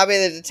 Takabe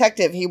the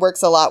detective, he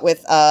works a lot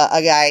with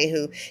a guy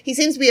who, he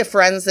seems to be a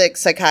forensic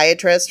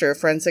psychiatrist or a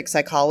forensic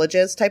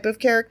psychologist type of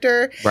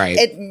character. Right.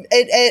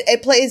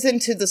 It plays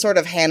into the sort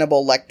of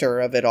Hannibal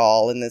Lecter of it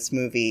all in this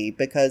movie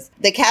because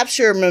they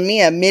capture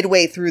Mamiya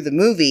midway through the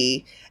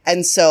movie.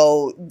 And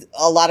so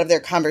a lot of their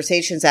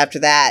conversations after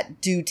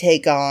that do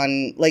take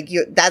on, like,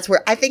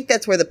 I think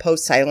that's where the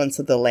post-Silence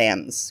of the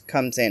Lambs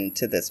comes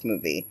into this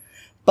movie.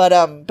 But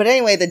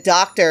anyway, the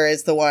doctor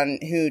is the one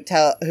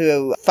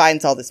who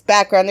finds all this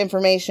background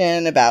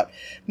information about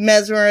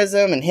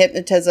mesmerism and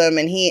hypnotism.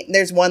 And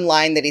there's one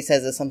line that he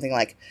says is something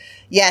like,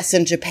 yes,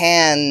 in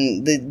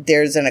Japan,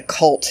 there's an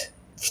occult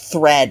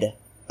thread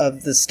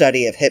of the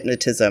study of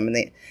hypnotism. And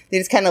they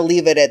just kind of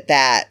leave it at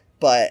that.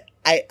 But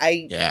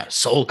yeah,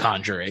 soul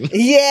conjuring.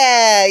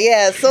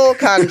 Yeah, soul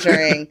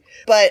conjuring.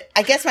 But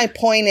I guess my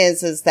point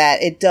is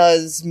that it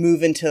does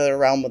move into the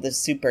realm of the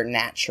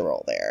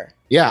supernatural there.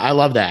 Yeah, I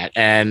love that.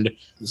 And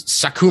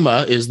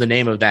Sakuma is the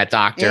name of that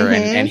doctor,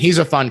 and he's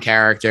a fun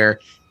character.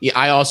 Yeah,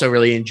 I also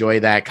really enjoy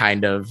that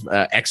kind of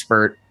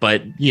expert,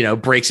 but,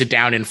 breaks it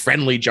down in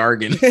friendly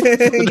jargon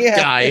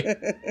guy.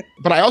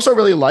 But I also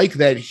really like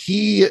that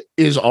he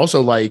is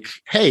also like,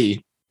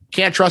 hey,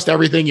 can't trust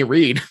everything you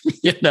read,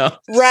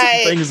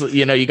 right? Things,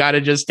 you got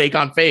to just take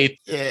on faith.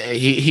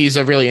 He's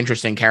a really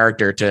interesting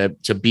character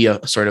to be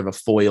a sort of a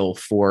foil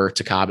for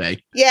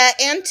Takabe. Yeah.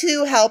 And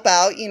to help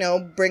out,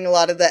 bring a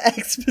lot of the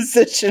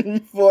exposition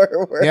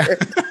forward. Yeah.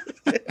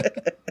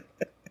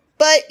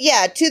 But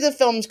yeah, to the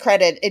film's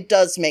credit, it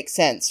does make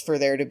sense for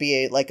there to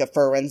be a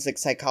forensic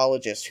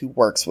psychologist who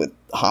works with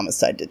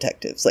homicide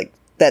detectives. Like,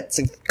 that's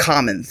a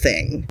common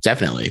thing.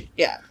 Definitely.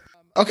 Yeah.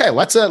 Okay,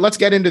 let's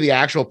get into the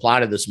actual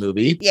plot of this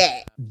movie.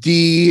 Yeah.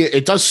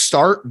 It does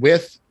start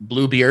with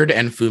Bluebeard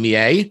and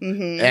Fumie,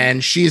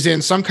 and she's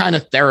in some kind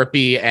of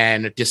therapy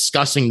and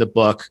discussing the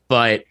book,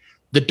 but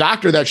the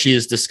doctor that she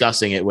is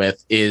discussing it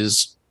with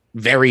is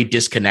very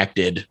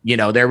disconnected.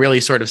 They're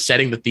really sort of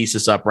setting the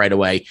thesis up right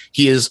away.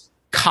 He is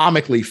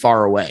comically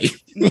far away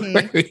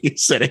where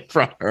he's sitting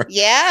from her.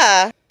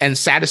 Yeah. And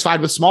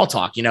satisfied with small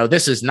talk.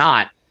 This is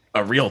not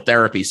a real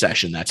therapy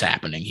session that's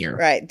happening here.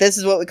 Right. This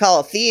is what we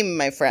call a theme,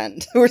 my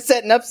friend. We're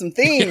setting up some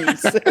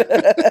themes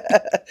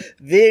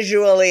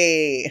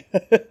visually.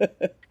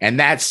 And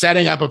that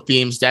setting up of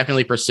themes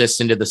definitely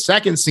persists into the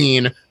second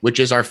scene,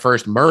 which is our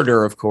first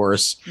murder, of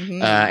course.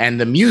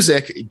 And the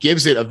music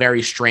gives it a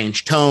very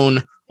strange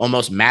tone,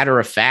 almost matter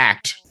of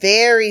fact.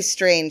 Very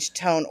strange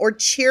tone, or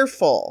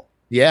cheerful.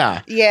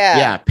 Yeah.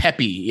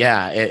 Peppy.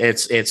 Yeah.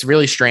 It's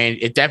really strange.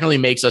 It definitely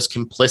makes us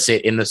complicit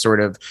in the sort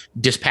of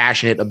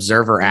dispassionate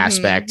observer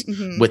aspect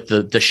with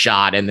the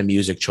shot and the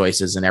music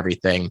choices and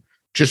everything.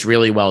 Just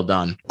really well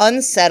done.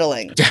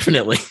 Unsettling.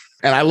 Definitely.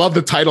 And I love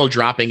the title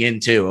dropping in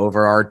too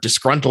over our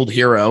disgruntled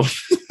hero,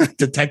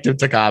 Detective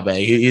Takabe.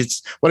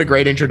 He's what a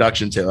great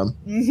introduction to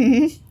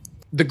him.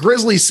 The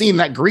grisly scene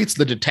that greets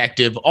the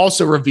detective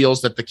also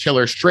reveals that the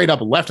killer straight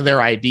up left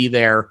their ID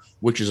there,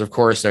 which is, of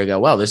course, they go,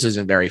 well, this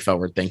isn't very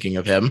forward thinking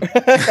of him.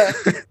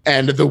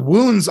 And the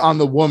wounds on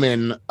the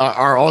woman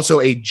are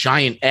also a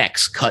giant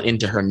X cut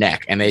into her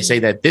neck. And they say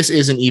that this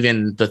isn't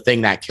even the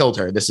thing that killed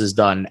her. This is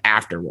done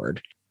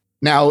afterward.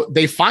 Now,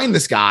 they find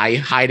this guy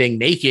hiding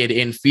naked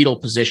in fetal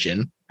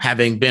position,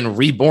 having been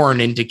reborn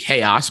into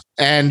chaos.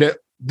 And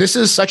this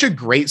is such a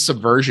great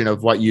subversion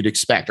of what you'd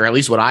expect, or at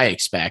least what I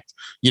expect.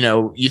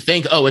 You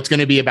think, oh, it's going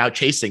to be about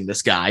chasing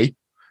this guy.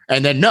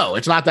 And then, no,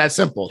 it's not that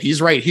simple.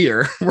 He's right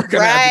here. We're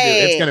going to have to do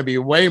it. It's going to be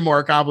way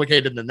more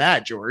complicated than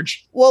that,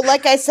 George. Well,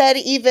 like I said,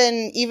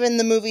 even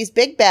the movie's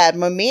big bad,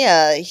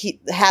 Mamiya,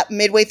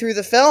 midway through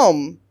the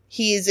film,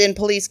 he's in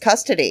police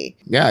custody.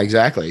 Yeah,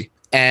 exactly.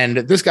 And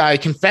this guy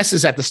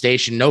confesses at the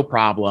station, no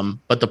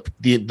problem. But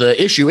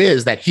the issue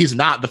is that he's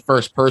not the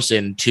first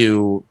person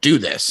to do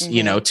this,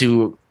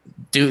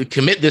 to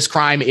commit this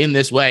crime in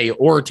this way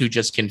or to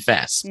just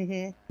confess.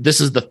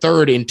 This is the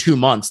third in 2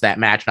 months that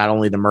match not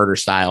only the murder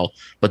style,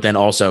 but then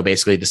also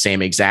basically the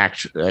same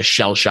exact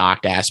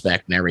shell-shocked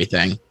aspect and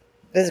everything.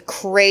 That's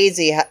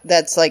crazy.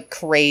 That's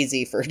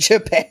crazy for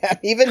Japan.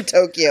 Even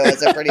Tokyo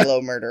has a pretty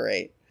low murder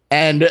rate.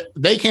 And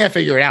they can't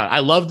figure it out. I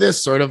love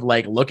this sort of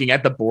looking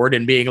at the board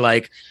and being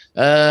like,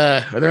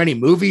 are there any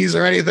movies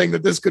or anything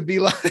that this could be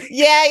like?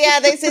 Yeah.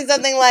 They say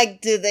something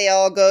like, do they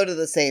all go to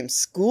the same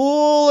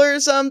school or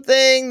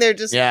something? They're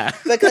just,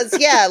 because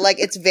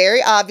it's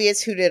very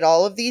obvious who did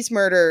all of these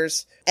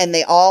murders and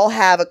they all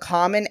have a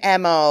common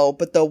MO,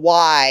 but the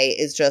why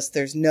is just,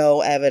 there's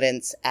no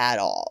evidence at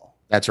all.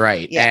 That's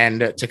right. Yeah.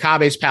 And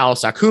Takabe's pal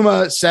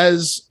Sakuma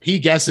says he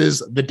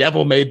guesses the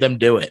devil made them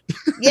do it.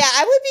 Yeah,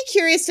 I would be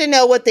curious to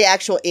know what the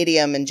actual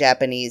idiom in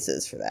Japanese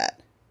is for that.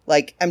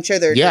 I'm sure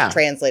they're just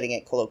translating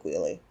it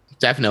colloquially.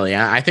 Definitely.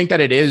 I think that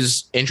it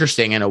is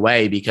interesting in a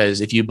way, because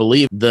if you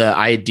believe the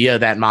idea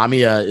that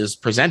Mamiya is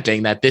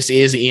presenting, that this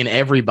is in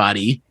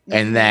everybody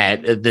and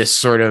that this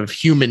sort of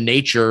human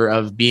nature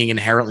of being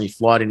inherently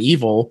flawed and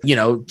evil,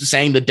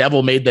 saying the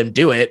devil made them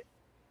do it,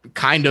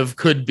 kind of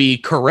could be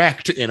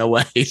correct in a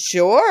way.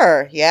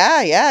 Sure.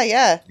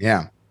 Yeah.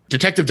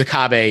 Detective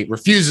Takabe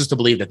refuses to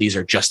believe that these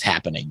are just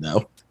happening,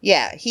 though.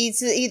 Yeah,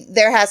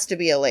 there has to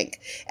be a link.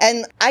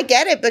 And I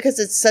get it, because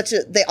it's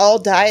they all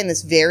die in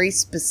this very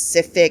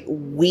specific,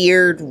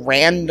 weird,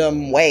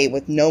 random way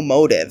with no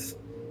motive.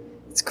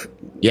 It's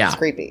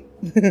creepy.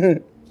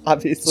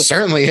 Obviously.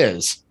 Certainly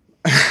is.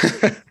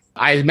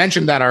 I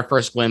mentioned that our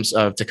first glimpse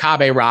of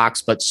Takabe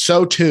rocks, but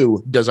so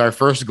too does our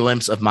first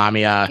glimpse of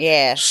Mamiya.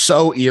 Yeah.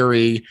 So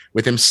eerie,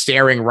 with him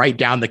staring right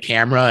down the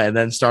camera and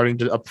then starting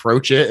to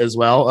approach it as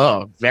well.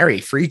 Oh, very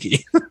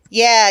freaky.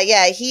 Yeah.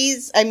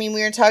 We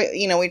were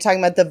talking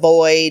about the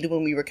void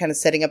when we were kind of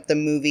setting up the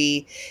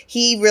movie.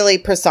 He really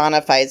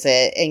personifies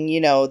it. And,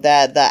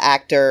 the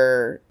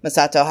actor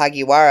Masato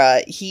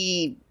Hagiwara,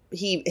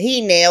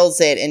 he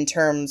nails it in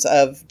terms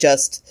of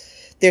just,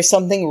 there's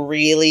something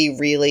really,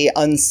 really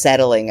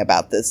unsettling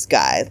about this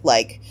guy.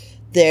 Like,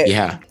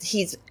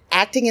 he's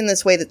acting in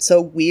this way that's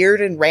so weird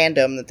and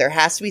random that there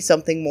has to be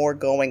something more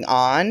going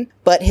on,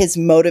 but his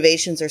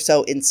motivations are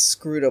so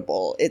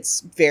inscrutable. It's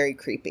very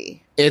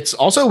creepy. It's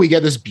also, we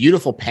get this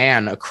beautiful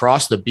pan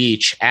across the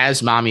beach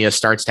as Mamiya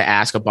starts to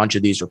ask a bunch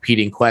of these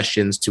repeating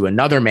questions to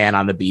another man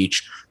on the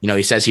beach.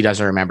 He says he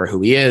doesn't remember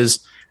who he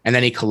is. And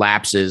then he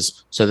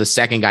collapses. So the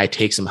second guy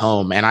takes him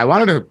home. And I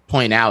wanted to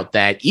point out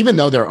that even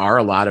though there are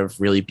a lot of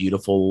really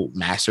beautiful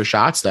master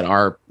shots that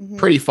are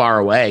pretty far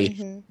away,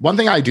 one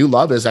thing I do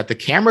love is that the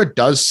camera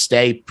does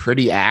stay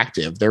pretty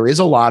active. There is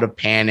a lot of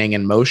panning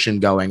and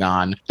motion going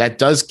on that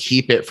does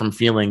keep it from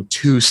feeling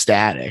too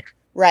static.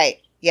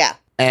 Right. Yeah.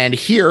 And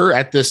here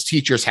at this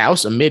teacher's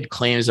house, amid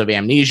claims of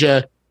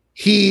amnesia,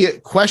 he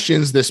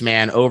questions this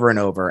man over and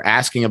over,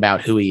 asking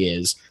about who he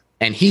is.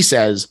 And he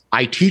says,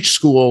 I teach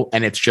school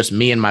and it's just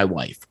me and my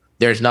wife.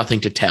 There's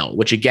nothing to tell,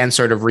 which again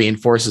sort of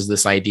reinforces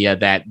this idea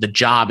that the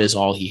job is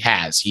all he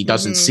has. He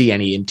doesn't see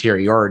any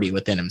interiority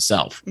within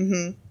himself.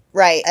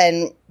 Right.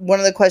 And one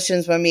of the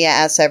questions Mamiya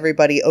asks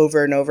everybody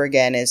over and over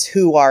again is,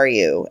 who are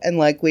you? And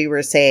like we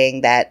were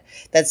saying, that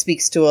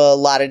speaks to a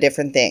lot of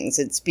different things.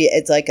 It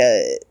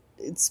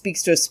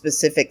speaks to a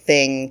specific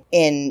thing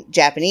in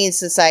Japanese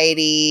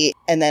society,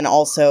 and then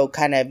also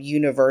kind of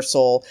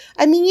universal.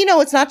 I mean,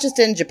 it's not just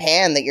in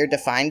Japan that you're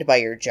defined by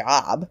your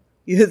job.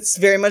 It's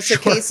very much the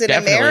case in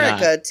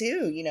America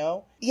too,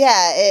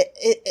 Yeah,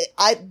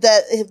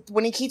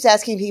 when he keeps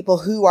asking people,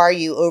 who are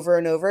you, over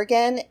and over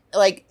again,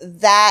 like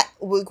that,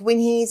 when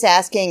he's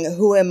asking,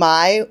 who am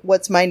I?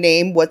 What's my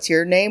name? What's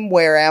your name?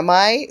 Where am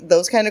I?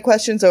 Those kind of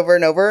questions over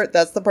and over.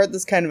 That's the part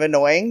that's kind of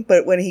annoying.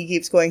 But when he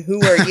keeps going,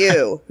 who are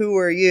you? Who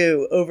are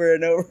you? Over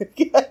and over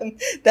again.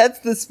 That's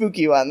the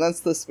spooky one.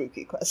 That's the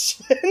spooky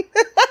question.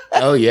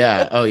 Oh,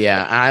 yeah.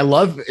 And I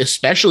love,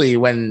 especially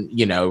when,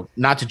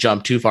 not to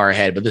jump too far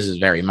ahead, but this is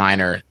very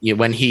minor,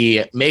 when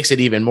he makes it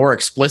even more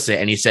explicit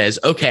and he says,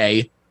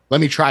 okay, let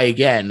me try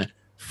again.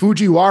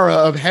 Fujiwara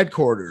of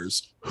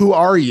headquarters. Who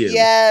are you?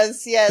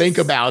 Yes. Think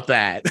about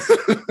that.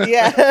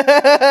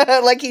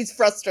 Yeah. Like he's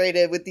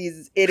frustrated with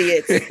these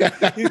idiots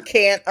who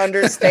can't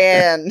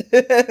understand.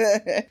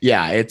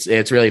 Yeah,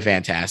 it's really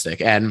fantastic.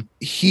 And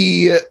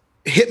he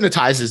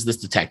hypnotizes this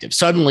detective.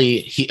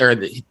 Suddenly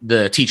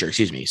the teacher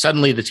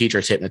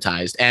is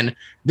hypnotized. And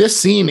this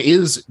scene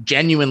is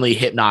genuinely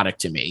hypnotic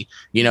to me.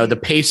 The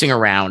pacing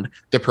around,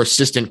 the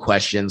persistent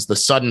questions, the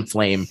sudden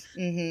flame,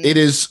 it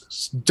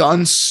is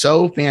done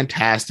so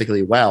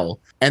fantastically well.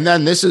 And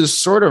then this is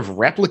sort of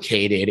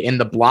replicated in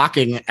the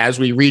blocking as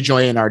we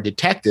rejoin our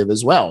detective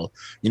as well.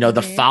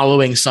 The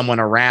following someone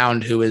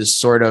around who is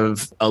sort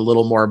of a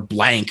little more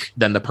blank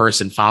than the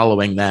person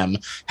following them,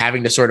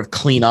 having to sort of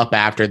clean up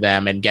after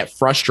them and get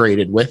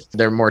frustrated with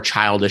their more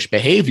childish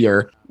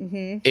behavior.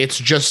 It's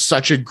just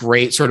such a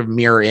great sort of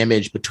mirror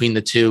image between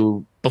the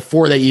two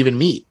before they even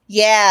meet.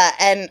 Yeah.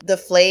 And the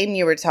flame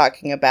you were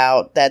talking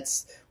about,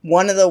 that's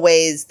one of the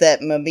ways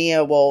that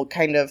Mamiya will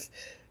kind of,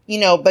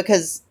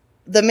 because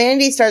the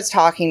minute he starts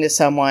talking to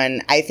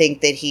someone, I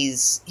think that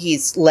he's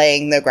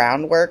laying the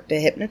groundwork to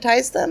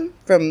hypnotize them.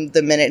 From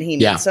the minute he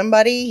meets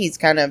somebody, he's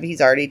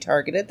already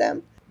targeted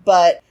them.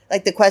 But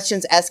like the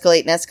questions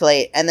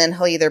escalate, and then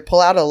he'll either pull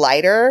out a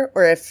lighter,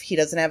 or if he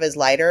doesn't have his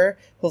lighter,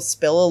 he'll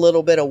spill a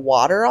little bit of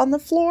water on the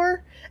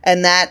floor,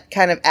 and that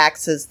kind of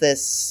acts as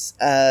this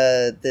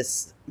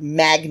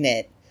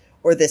magnet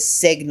or this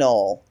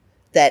signal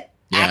that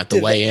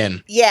the way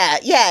in. Yeah,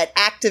 it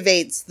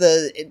activates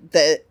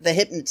the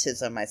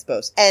hypnotism, I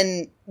suppose.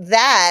 And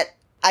that,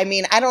 I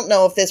mean, I don't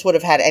know if this would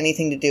have had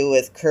anything to do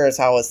with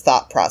Kurosawa's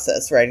thought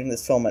process writing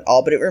this film at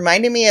all, but it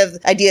reminded me of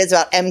ideas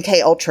about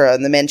MK Ultra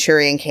and the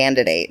Manchurian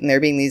Candidate, and there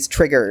being these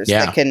triggers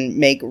that can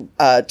make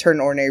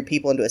turn ordinary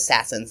people into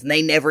assassins, and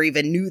they never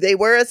even knew they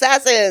were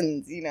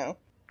assassins,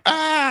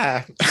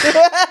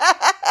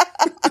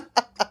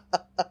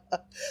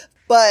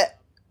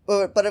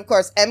 But of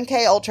course,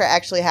 MK Ultra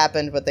actually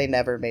happened, but they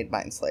never made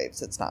mind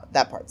slaves. It's not,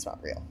 that part's not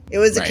real. It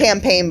was a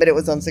campaign, but it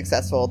was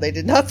unsuccessful. They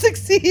did not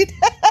succeed.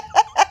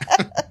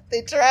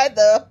 They tried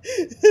though.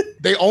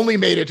 They only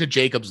made it to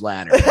Jacob's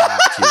Ladder, not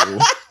to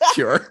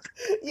Cure.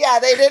 Yeah,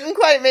 they didn't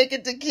quite make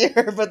it to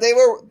Cure, but they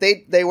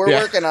were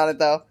working on it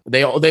though.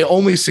 They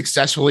only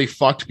successfully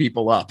fucked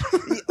people up.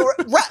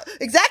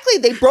 Exactly.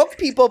 They broke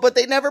people, but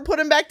they never put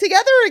them back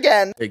together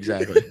again.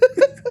 Exactly.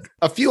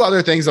 A few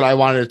other things that I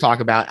wanted to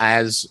talk about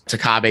as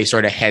Takabe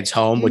sort of heads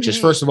home, which is,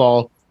 first of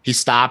all, he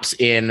stops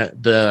in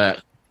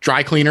the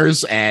dry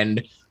cleaners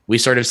and we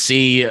sort of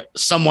see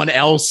someone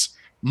else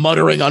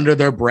muttering under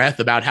their breath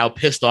about how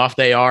pissed off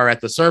they are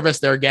at the service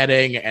they're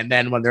getting. And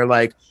then when they're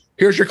like,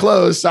 here's your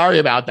clothes, sorry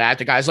about that,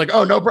 the guy's like,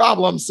 oh, no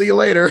problem, see you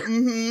later.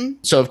 Mm-hmm.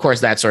 So of course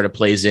that sort of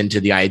plays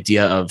into the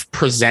idea of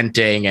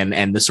presenting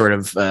and the sort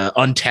of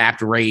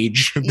untapped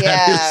rage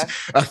that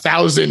is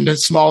 1,000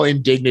 small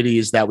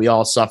indignities that we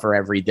all suffer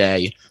every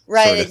day.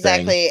 Right, sort of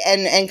exactly.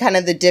 And kind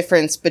of the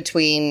difference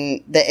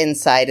between the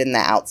inside and the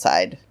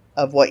outside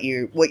of what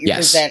you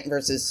present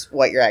versus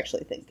what you're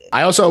actually thinking.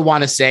 I also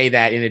want to say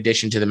that in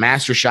addition to the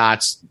master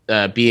shots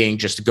being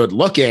just good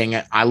looking,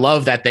 I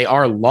love that they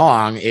are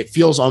long. It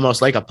feels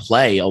almost like a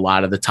play a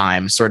lot of the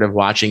time, sort of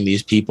watching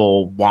these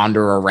people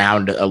wander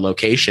around a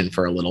location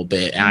for a little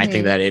bit. And I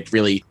think that it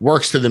really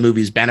works to the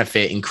movie's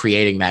benefit in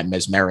creating that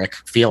mesmeric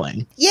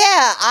feeling. Yeah,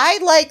 I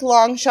like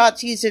long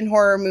shots used in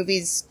horror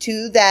movies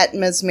to that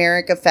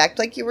mesmeric effect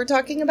like you were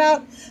talking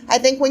about. I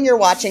think when you're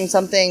watching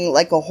something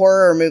like a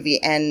horror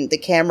movie and the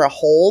camera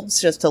holds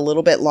just a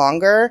little bit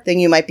longer than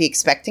you might be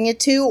expecting it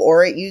to,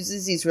 or it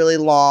uses these really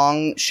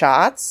long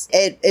shots,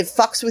 it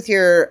fucks with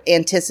your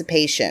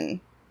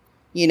anticipation.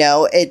 You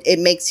know, it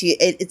makes you,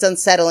 it's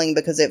unsettling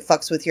because it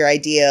fucks with your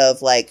idea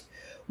of like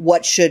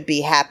what should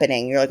be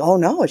happening. You're like, oh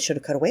no, it should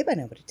have cut away by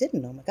now, but it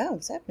didn't. Oh my God,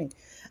 what's happening?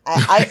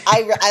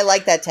 I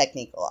like that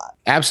technique a lot.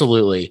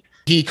 Absolutely.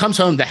 He comes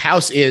home, the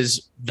house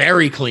is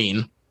very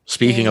clean.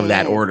 Speaking of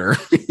that order,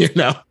 you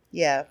know?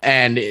 Yeah.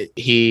 And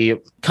he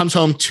comes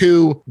home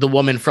to the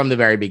woman from the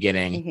very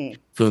beginning,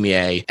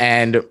 Fumier.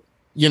 And,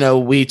 you know,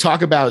 we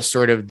talk about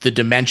sort of the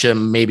dementia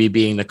maybe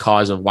being the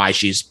cause of why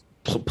she's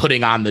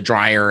putting on the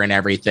dryer and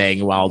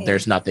everything while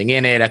there's nothing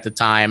in it at the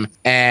time.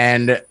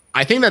 And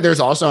I think that there's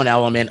also an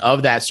element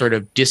of that sort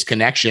of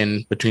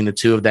disconnection between the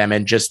two of them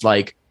and just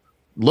like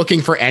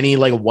looking for any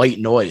like white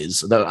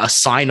noise, a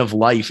sign of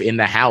life in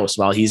the house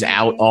while he's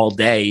out all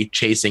day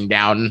chasing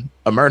down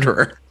a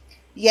murderer.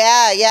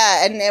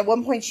 Yeah. And at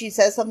one point she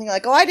says something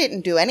like, oh, I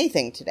didn't do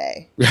anything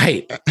today.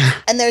 Right.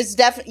 And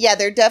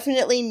they're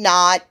definitely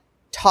not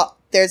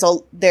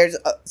there's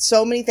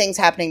so many things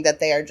happening that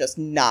they are just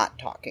not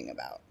talking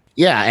about.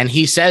 Yeah. And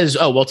he says,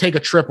 oh, we'll take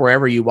a trip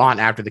wherever you want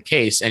after the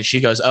case. And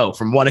she goes, oh,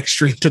 from one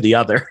extreme to the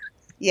other.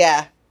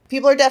 Yeah.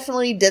 People are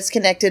definitely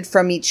disconnected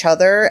from each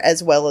other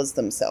as well as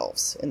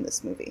themselves in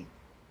this movie.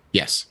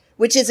 Yes.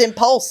 Which is in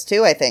Pulse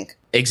too, I think.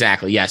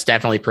 Exactly. Yes.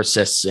 Definitely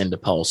persists into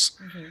Pulse.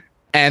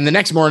 And the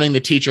next morning, the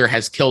teacher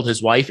has killed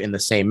his wife in the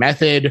same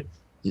method.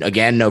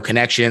 Again, no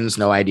connections,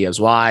 no ideas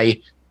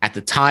why. At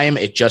the time,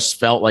 it just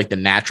felt like the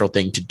natural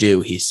thing to do,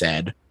 he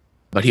said.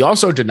 But he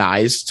also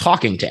denies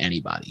talking to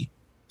anybody.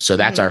 So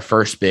that's our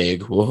first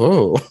big,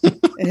 whoa.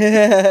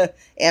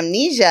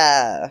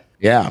 Amnesia.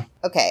 Yeah.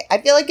 Okay. I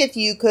feel like if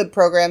you could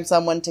program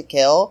someone to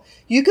kill,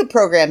 you could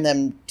program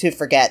them to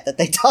forget that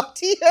they talked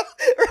to you,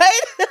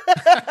 right?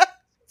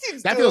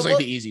 That feels like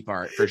the easy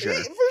part, for sure.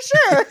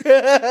 For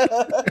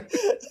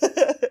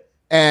sure.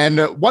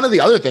 And one of the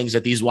other things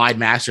that these wide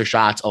master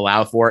shots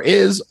allow for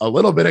is a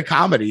little bit of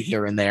comedy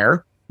here and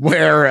there,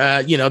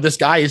 where, this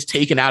guy is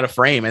taken out of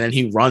frame and then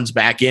he runs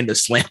back in to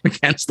slam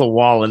against the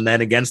wall and then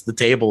against the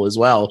table as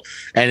well.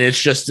 And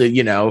it's just,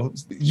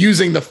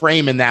 using the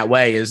frame in that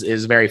way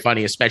is very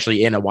funny,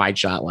 especially in a wide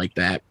shot like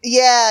that.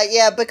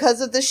 Yeah, because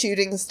of the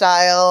shooting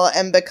style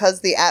and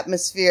because the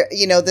atmosphere,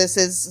 this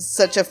is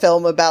such a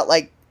film about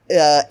like,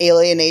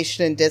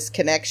 alienation and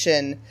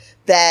disconnection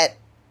that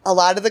a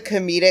lot of the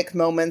comedic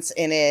moments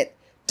in it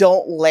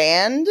don't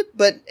land,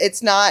 but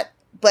it's not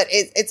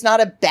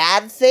a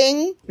bad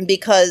thing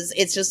because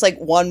it's just like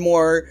one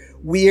more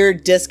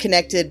weird,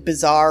 disconnected,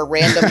 bizarre,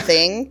 random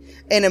thing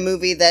in a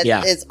movie that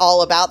is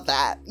all about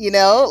that,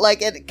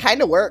 like it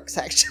kind of works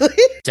actually.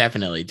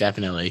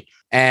 Definitely.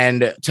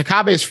 And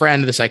Takabe's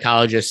friend, the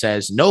psychologist,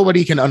 says,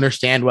 nobody can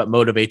understand what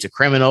motivates a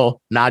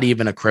criminal, not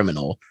even a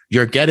criminal.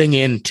 You're getting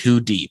in too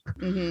deep.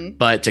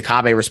 But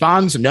Takabe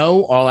responds,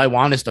 no, all I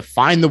want is to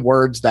find the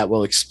words that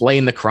will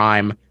explain the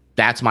crime.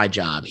 That's my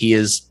job. He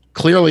is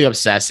clearly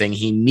obsessing.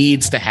 He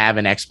needs to have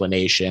an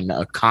explanation,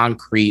 a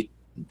concrete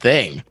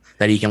thing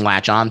that he can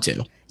latch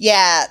onto.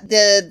 Yeah,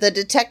 the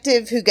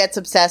detective who gets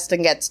obsessed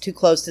and gets too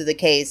close to the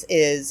case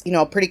is,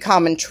 a pretty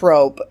common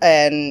trope,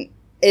 and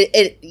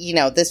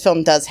this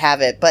film does have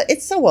it, but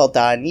it's so well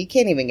done. You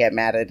can't even get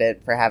mad at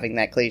it for having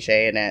that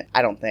cliche in it,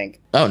 I don't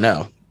think. Oh,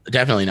 no,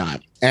 definitely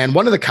not. And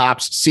one of the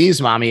cops sees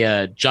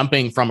Mamiya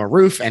jumping from a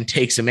roof and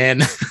takes him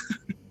in.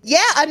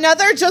 Yeah,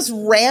 another just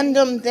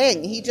random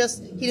thing. He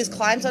just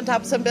climbs on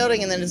top of some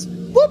building and then just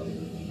whoop.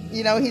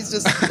 He's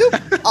just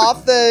whoop,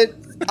 off the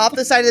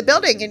side of the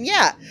building. And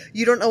yeah,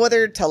 you don't know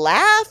whether to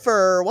laugh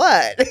or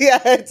what. Yeah,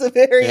 it's a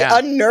very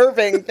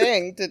unnerving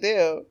thing to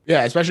do.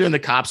 Yeah, especially when the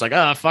cop's like,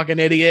 oh, fucking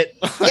idiot.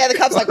 Yeah, the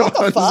cop's like, what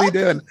the fuck? What's he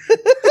doing?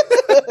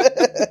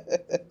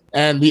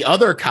 And the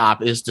other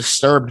cop is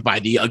disturbed by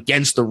the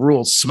against the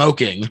rules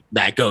smoking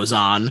that goes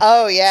on.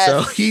 Oh, yeah.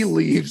 So he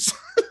leaves.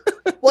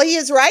 Well, he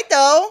is right,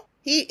 though.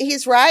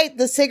 He's right.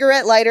 The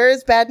cigarette lighter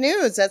is bad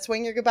news. That's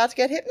when you're about to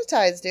get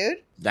hypnotized, dude.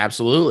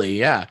 Absolutely,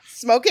 yeah.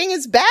 Smoking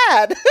is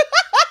bad.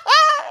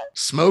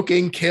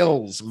 Smoking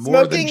kills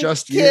more than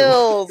just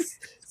kills.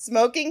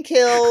 Smoking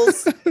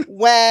kills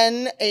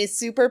when a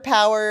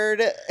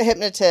superpowered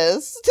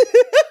hypnotist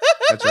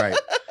That's right.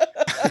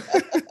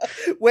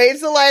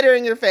 waves a lighter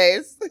in your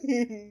face.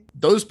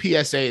 Those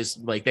PSAs,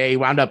 like they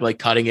wound up like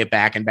cutting it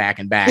back and back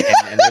and back,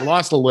 and they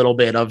lost a little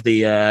bit of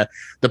the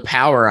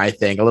power, I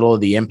think, a little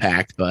of the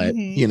impact, but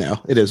you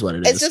know, it is what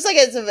it is. It's just like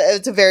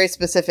it's a very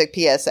specific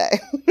PSA.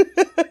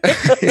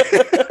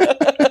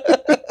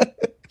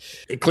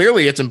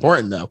 Clearly, it's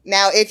important though.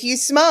 Now, if you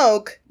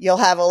smoke, you'll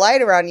have a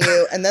lighter on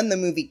you, and then the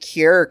movie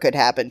Cure could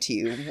happen to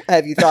you.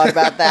 Have you thought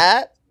about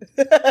that?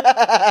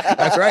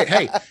 That's right.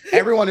 Hey,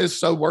 everyone is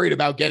so worried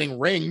about getting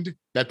ringed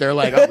that they're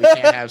like, oh, we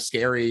can't have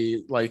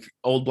scary, like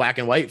old black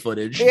and white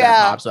footage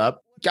that pops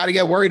up. Got to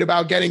get worried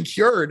about getting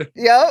cured.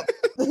 Yep.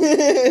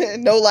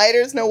 No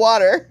lighters, no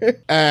water.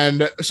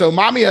 And so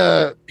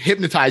Mamiya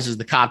hypnotizes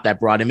the cop that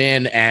brought him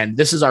in. And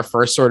this is our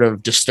first sort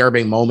of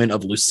disturbing moment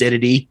of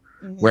lucidity,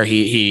 where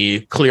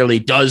he clearly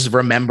does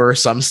remember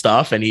some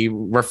stuff, and he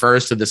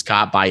refers to this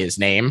cop by his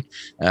name.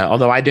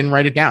 Although I didn't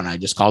write it down. I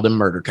just called him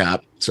Murder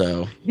Cop.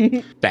 So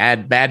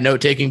bad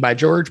note taking by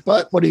George,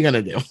 but what are you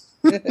going to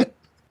do?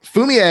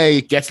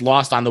 Fumie gets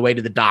lost on the way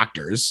to the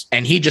doctor's,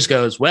 and he just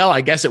goes, well, I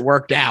guess it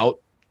worked out.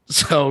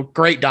 So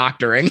great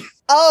doctoring.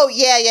 Oh,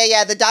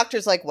 yeah. The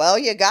doctor's like, well,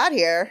 you got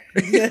here.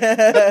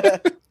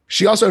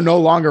 She also no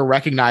longer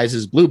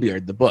recognizes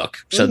Bluebeard, the book.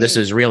 So this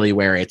is really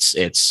where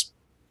it's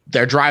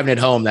they're driving it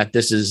home that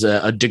this is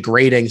a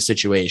degrading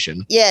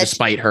situation,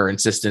 despite her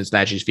insistence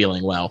that she's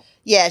feeling well.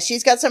 Yeah,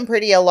 she's got some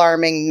pretty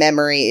alarming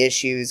memory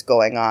issues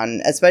going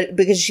on, especially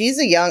because she's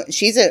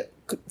at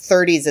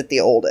 30s at the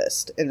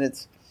oldest. And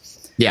it's,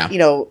 you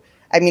know,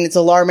 I mean, it's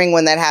alarming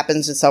when that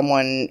happens to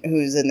someone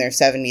who's in their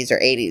 70s or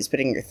 80s, but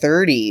in your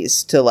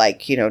 30s to,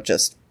 like, you know,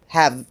 just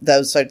have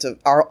those sorts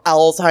of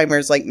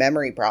Alzheimer's like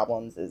memory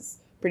problems is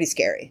pretty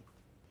scary.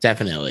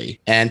 Definitely.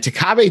 And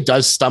Takabe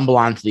does stumble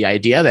onto the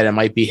idea that it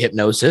might be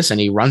hypnosis, and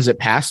he runs it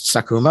past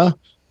Sakuma.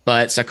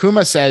 But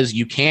Sakuma says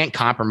you can't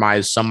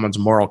compromise someone's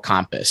moral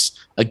compass.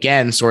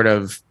 Again, sort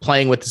of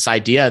playing with this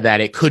idea that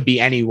it could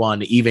be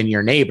anyone, even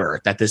your neighbor,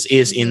 that this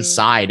is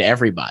inside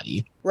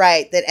everybody.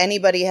 Right. That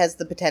anybody has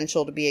the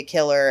potential to be a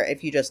killer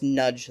if you just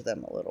nudge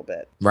them a little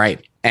bit.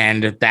 Right.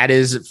 And that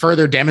is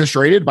further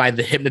demonstrated by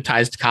the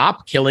hypnotized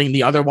cop killing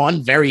the other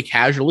one very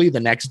casually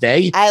the next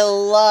day. I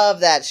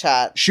love that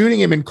shot. Shooting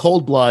him in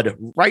cold blood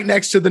right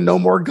next to the no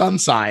more gun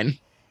sign.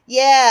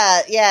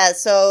 Yeah.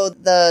 So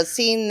the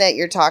scene that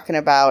you're talking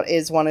about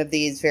is one of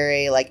these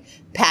very like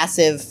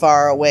passive,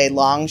 far away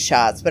long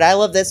shots. But I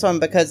love this one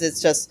because it's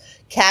just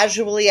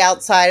casually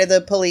outside of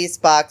the police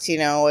box, you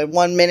know, in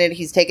 1 minute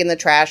he's taking the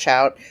trash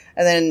out.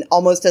 And then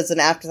almost as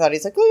an afterthought,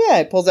 he's like, oh yeah,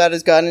 he pulls out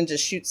his gun and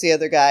just shoots the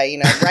other guy, you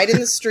know, right in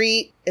the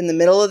street in the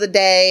middle of the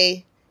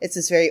day. It's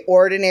this very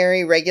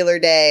ordinary, regular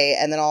day.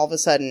 And then all of a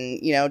sudden,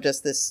 you know,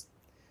 just this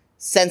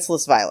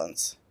senseless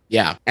violence.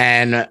 Yeah.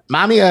 And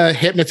Mamiya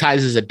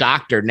hypnotizes a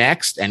doctor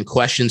next and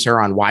questions her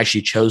on why she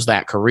chose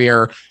that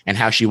career and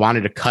how she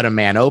wanted to cut a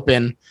man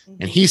open.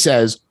 And he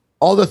says,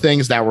 all the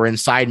things that were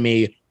inside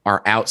me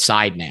are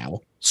outside now.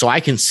 So I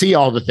can see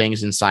all the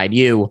things inside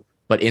you,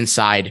 but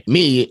inside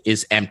me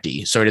is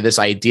empty. Sort of this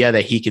idea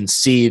that he can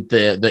see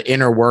the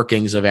inner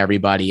workings of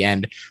everybody.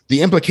 And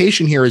the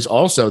implication here is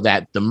also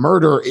that the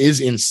murder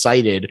is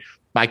incited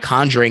by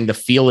conjuring the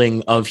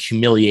feeling of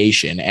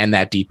humiliation and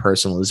that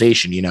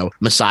depersonalization, you know,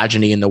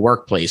 misogyny in the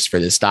workplace for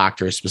this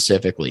doctor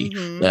specifically,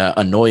 the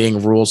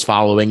annoying rules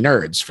following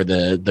nerds for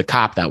the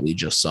cop that we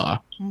just saw.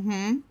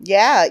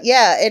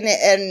 Yeah.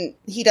 And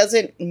he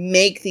doesn't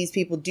make these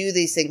people do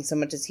these things so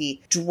much as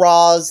he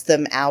draws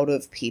them out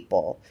of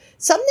people.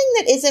 Something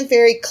that isn't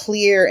very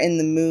clear in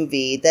the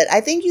movie that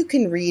I think you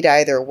can read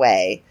either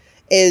way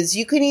is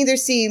you can either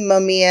see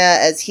Mamiya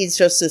as he's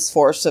just this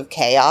force of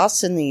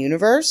chaos in the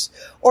universe,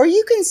 or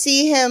you can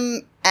see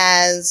him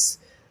as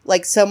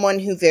like someone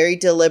who very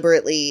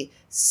deliberately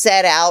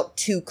set out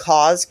to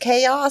cause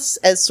chaos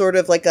as sort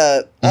of like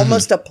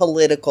almost a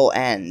political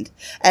end.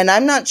 And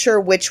I'm not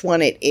sure which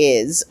one it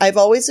is. I've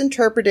always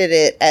interpreted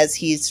it as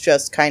he's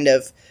just kind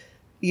of,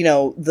 you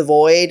know, the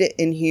void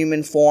in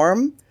human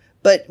form.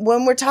 But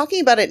when we're talking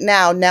about it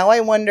now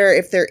I wonder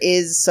if there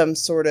is some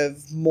sort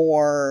of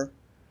more,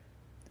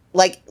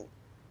 like,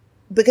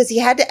 because he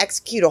had to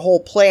execute a whole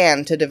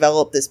plan to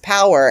develop this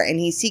power, and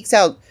he seeks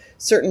out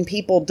certain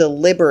people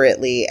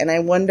deliberately, and I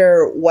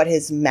wonder what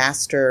his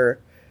master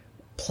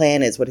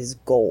plan is, what his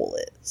goal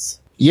is.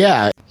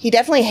 Yeah. He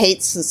definitely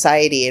hates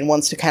society and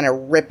wants to kind of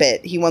rip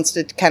it. He wants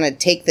to kind of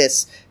take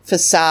this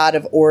facade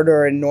of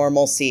order and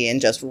normalcy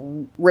and just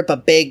rip a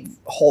big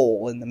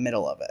hole in the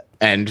middle of it.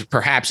 And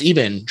perhaps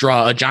even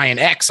draw a giant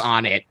X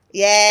on it.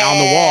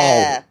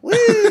 Yeah. On the wall.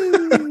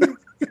 Woo!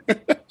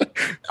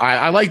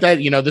 I like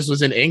that, you know, this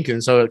was in ink,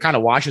 and so it kind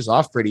of washes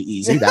off pretty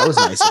easy. That was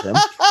nice of him.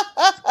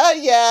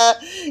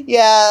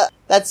 Yeah.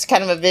 That's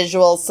kind of a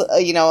visual,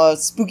 a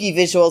spooky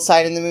visual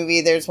side in the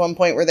movie. There's one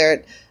point where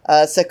they're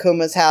at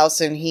Sakuma's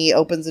house and he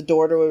opens a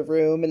door to a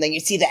room and then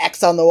you see the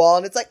X on the wall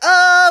and it's like,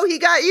 oh, he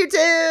got you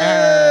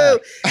too.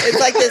 It's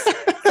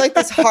like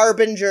this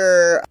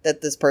harbinger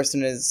that this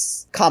person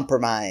is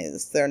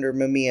compromised. They're under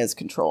Mamiya's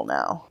control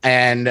now.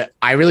 And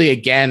I really,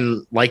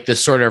 again, like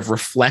this sort of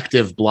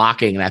reflective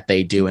blocking that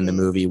they do in the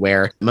movie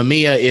where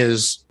Mamiya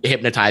is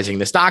hypnotizing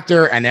this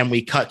doctor and then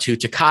we cut to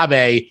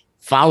Takabe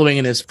following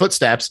in his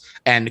footsteps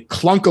and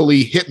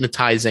clunkily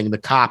hypnotizing the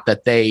cop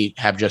that they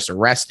have just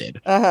arrested.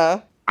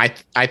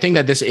 I think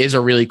that this is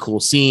a really cool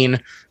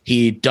scene.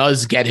 He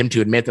does get him to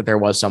admit that there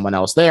was someone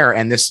else there.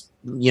 And this,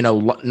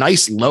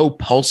 nice low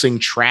pulsing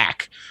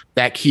track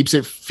that keeps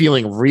it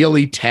feeling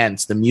really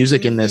tense. The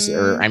music in this,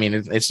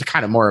 it's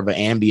kind of more of an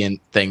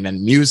ambient thing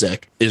than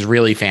music, is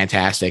really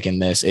fantastic in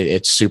this.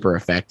 It's super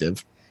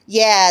effective.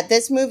 Yeah,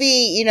 this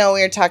movie, we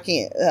were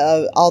talking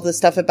all the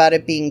stuff about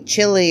it being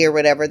chilly or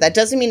whatever. That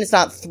doesn't mean it's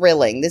not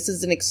thrilling. This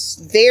is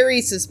very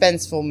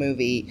suspenseful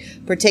movie,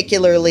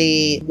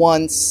 particularly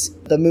once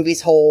the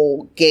movie's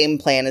whole game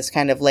plan is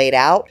kind of laid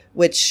out,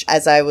 which,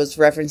 as I was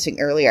referencing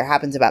earlier,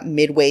 happens about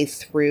midway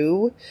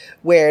through,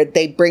 where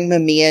they bring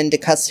Mamiya into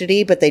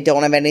custody, but they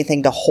don't have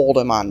anything to hold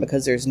him on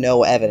because there's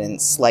no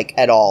evidence,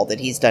 at all that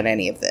he's done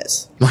any of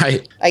this.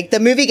 Right. The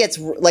movie gets,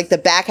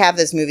 the back half of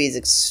this movie is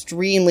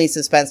extremely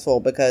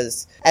suspenseful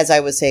because, as I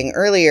was saying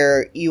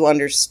earlier, you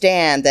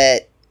understand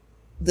that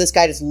this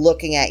guy just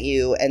looking at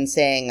you and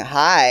saying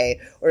hi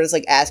or just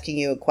asking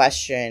you a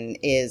question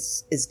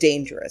is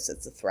dangerous.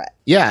 It's a threat.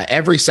 Yeah.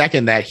 Every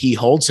second that he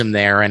holds him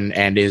there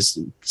and is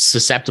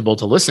susceptible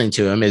to listening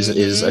to him is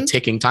a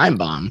ticking time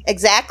bomb.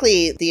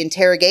 Exactly. The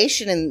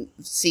interrogation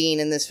scene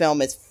in this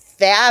film is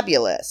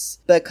fabulous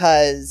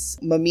because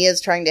Mamiya's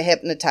trying to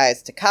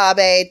hypnotize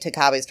Takabe.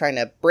 Takabe's trying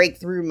to break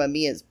through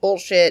Mamiya's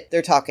bullshit.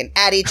 They're talking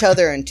at each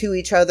other and to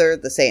each other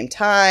at the same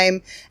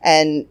time.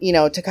 And,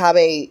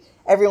 Takabe,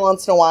 every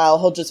once in a while,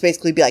 he'll just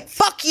basically be like,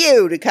 fuck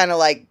you, to kind of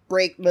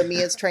break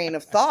Mamiya's train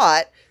of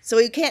thought so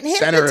he can't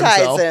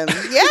hypnotize him.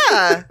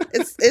 Yeah.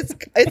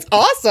 It's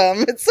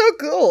awesome. It's so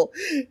cool.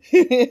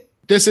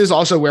 This is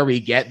also where we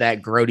get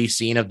that grody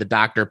scene of the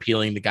doctor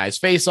peeling the guy's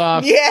face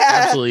off. Yeah.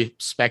 Absolutely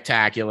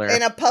spectacular.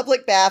 In a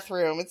public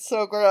bathroom. It's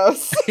so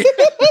gross.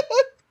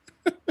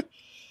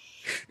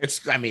 It's,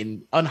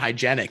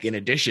 unhygienic in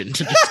addition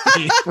to just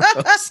being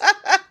gross.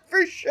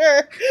 For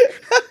sure.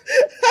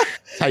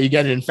 That's how you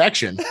get an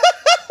infection.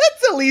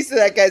 That's the least of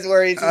that guy's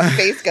worries. His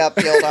face got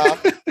peeled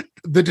off.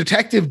 The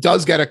detective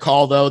does get a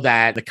call, though,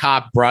 that the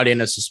cop brought in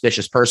a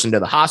suspicious person to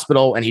the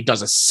hospital, and he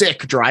does a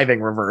sick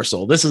driving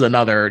reversal. This is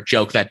another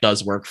joke that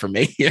does work for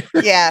me.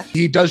 Yeah.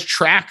 He does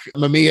track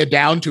Mamiya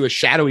down to a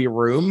shadowy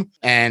room,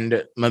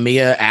 and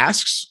Mamiya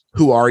asks,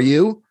 "Who are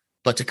you?"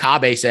 But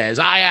Takabe says,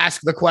 "I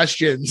ask the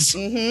questions."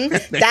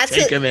 Mm-hmm.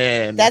 Take him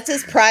in. That's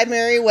his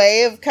primary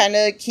way of kind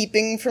of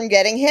keeping from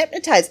getting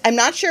hypnotized. I'm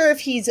not sure if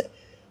he's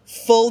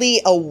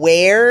fully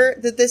aware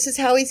that this is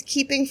how he's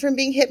keeping from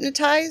being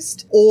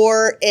hypnotized,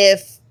 or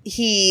if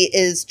he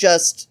is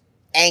just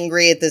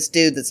angry at this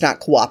dude that's not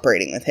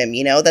cooperating with him.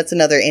 That's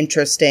another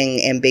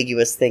interesting,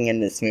 ambiguous thing in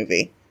this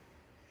movie.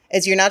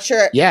 Is you're not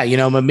sure. Yeah,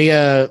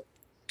 Mamiya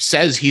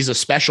says he's a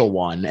special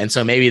one, and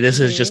so maybe this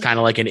is just kind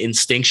of like an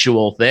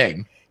instinctual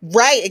thing.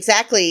 Right,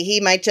 exactly. He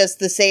might just,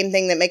 the same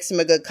thing that makes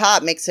him a good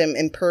cop makes him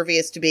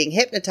impervious to being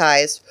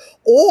hypnotized,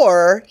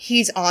 or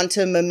he's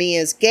onto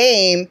Mamiya's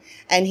game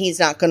and he's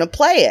not going to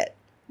play it.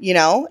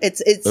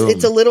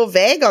 It's a little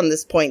vague on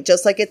this point,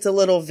 just like it's a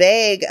little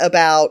vague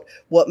about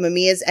what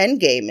Mamiya's end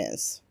game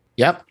is.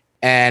 Yep.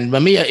 And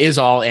Mamiya is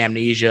all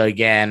amnesia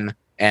again.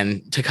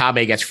 And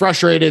Takabe gets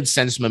frustrated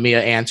since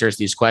Mamiya answers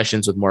these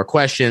questions with more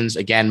questions,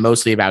 again,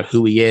 mostly about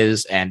who he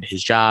is and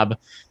his job.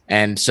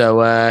 And so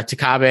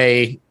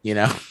Takabe,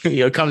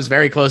 comes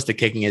very close to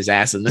kicking his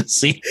ass in this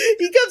scene.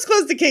 He comes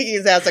close to kicking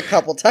his ass a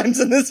couple times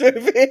in this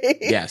movie.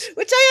 Yes.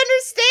 Which I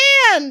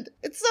understand.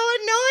 It's so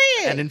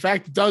annoying. And in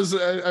fact, does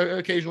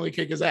occasionally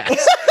kick his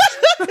ass.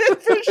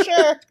 For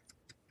sure.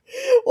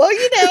 Well,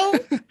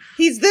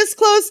 he's this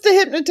close to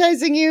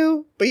hypnotizing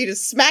you, but you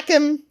just smack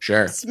him.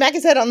 Sure. Smack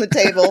his head on the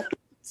table.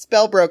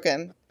 Spell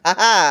broken.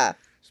 Aha.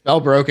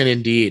 Spell broken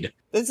indeed.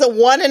 This is the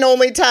one and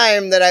only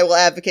time that I will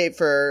advocate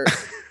for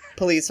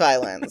police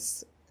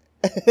violence.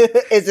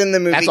 Is in the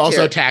movie. That's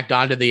also tacked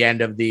onto the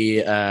end of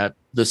the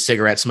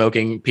cigarette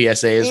smoking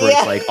PSAs, where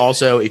it's like,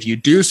 also, if you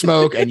do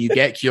smoke and you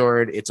get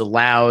cured, it's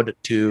allowed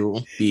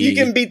to be you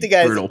can beat the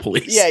guy. Brutal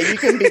police. Yeah, you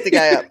can beat the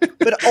guy up,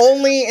 but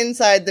only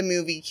inside the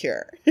movie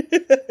Cure.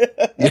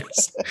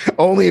 Yes,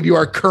 only if you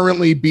are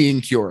currently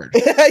being cured.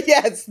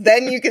 Yes,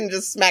 then you can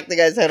just smack the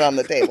guy's head on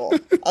the table.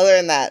 Other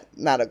than that,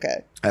 not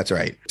okay. That's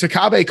right.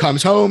 Takabe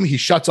comes home. He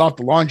shuts off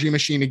the laundry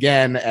machine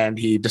again, and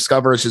he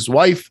discovers his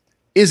wife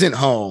isn't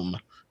home.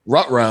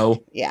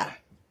 Ruh-roh. Yeah.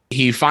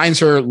 He finds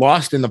her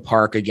lost in the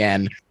park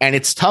again. And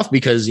it's tough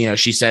because,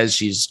 she says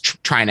she's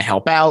trying to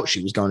help out.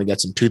 She was going to get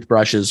some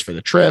toothbrushes for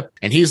the trip.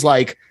 And he's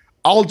like,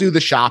 I'll do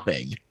the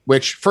shopping,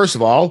 which, first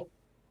of all,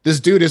 this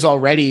dude is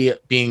already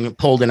being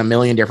pulled in a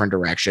million different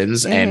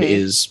directions and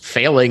is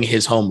failing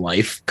his home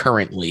life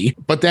currently.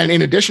 But then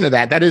in addition to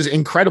that, that is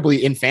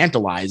incredibly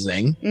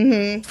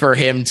infantilizing for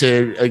him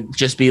to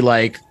just be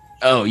like,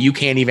 oh, you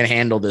can't even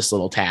handle this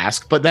little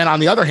task. But then on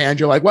the other hand,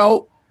 you're like,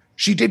 well,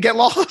 she did get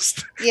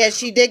lost. Yeah,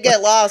 she did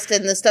get lost.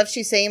 And the stuff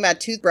she's saying about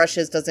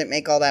toothbrushes doesn't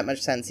make all that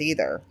much sense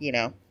either, you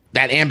know?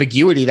 That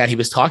ambiguity that he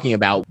was talking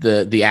about,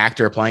 the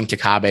actor playing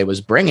Takabe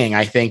was bringing,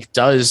 I think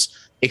does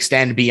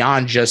extend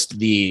beyond just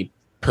the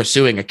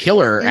pursuing a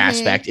killer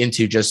aspect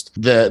into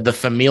just the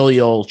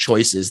familial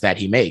choices that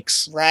he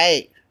makes.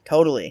 Right.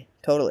 Totally.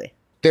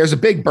 There's a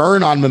big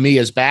burn on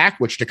Mamiya's back,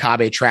 which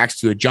Takabe tracks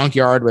to a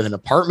junkyard with an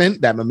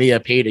apartment that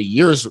Mamiya paid a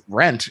year's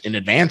rent in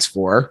advance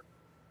for.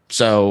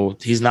 So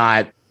he's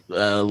not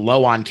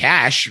low on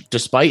cash,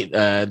 despite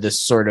this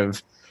sort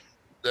of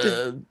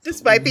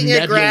despite being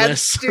nebulous. A grad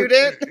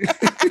student.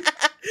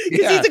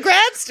 Because he's a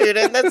grad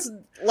student. That's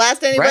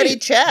last anybody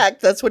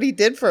checked. That's what he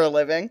did for a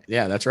living.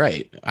 Yeah, that's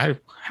right.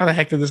 How the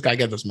heck did this guy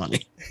get this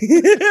money?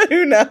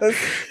 Who knows?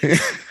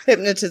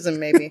 Hypnotism,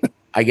 maybe.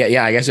 I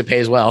guess it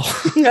pays well.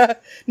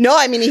 No,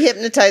 I mean, he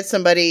hypnotized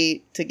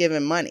somebody to give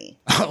him money.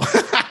 Oh.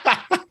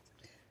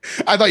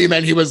 I thought you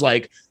meant he was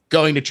like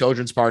going to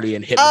children's party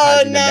and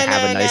hypnotizing them to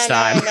have a nice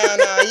time.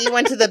 No. He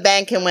went to the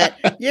bank and went,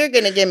 you're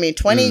going to give me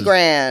 20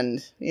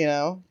 grand, you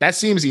know? That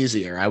seems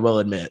easier, I will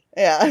admit.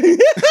 Yeah.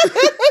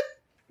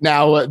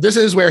 Now, this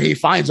is where he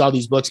finds all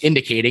these books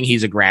indicating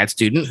he's a grad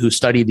student who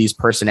studied these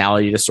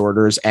personality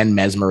disorders and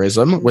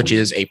mesmerism, which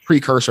is a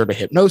precursor to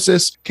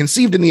hypnosis,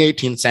 conceived in the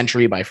 18th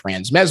century by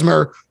Franz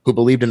Mesmer, who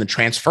believed in the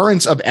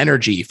transference of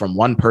energy from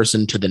one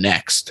person to the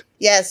next.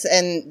 Yes,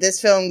 and this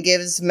film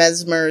gives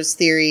Mesmer's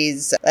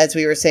theories, as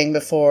we were saying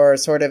before,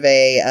 sort of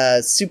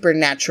a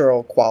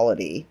supernatural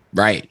quality.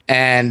 Right.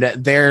 And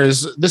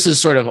this is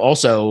sort of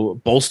also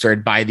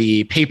bolstered by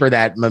the paper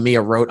that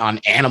Mamiya wrote on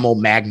animal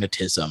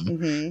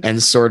magnetism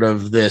and sort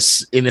of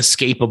this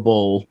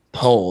inescapable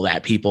pull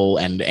that people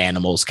and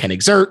animals can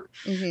exert.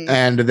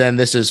 And then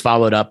this is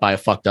followed up by a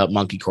fucked up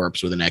monkey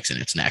corpse with an X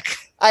in its neck.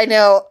 I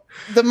know.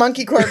 The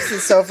monkey corpse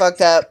is so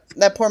fucked up.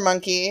 That poor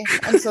monkey.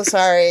 I'm so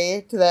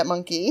sorry to that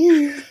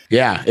monkey.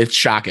 Yeah, it's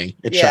shocking.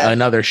 It's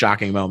another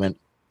shocking moment.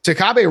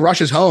 Takabe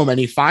rushes home and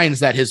he finds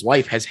that his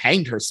wife has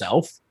hanged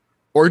herself.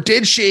 Or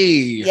did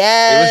she?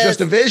 Yes. It was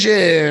just a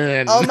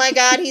vision. Oh my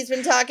God, he's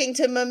been talking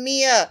to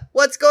Mamiya.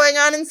 What's going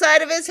on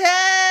inside of his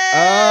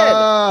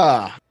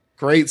head?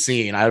 Great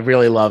scene. I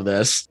really love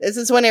this. This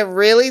is when it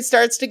really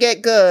starts to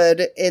get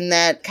good in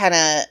that kind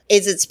of,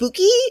 is it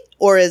spooky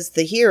or is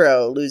the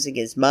hero losing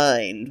his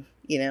mind?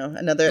 You know,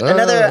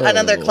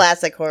 another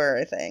classic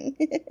horror thing.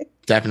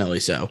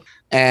 Definitely so.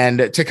 And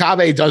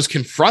Takabe does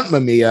confront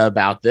Mamiya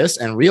about this,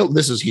 and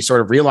he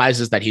sort of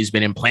realizes that he's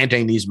been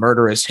implanting these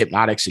murderous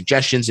hypnotic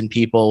suggestions in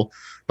people.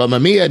 But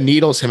Mamiya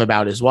needles him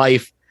about his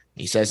wife.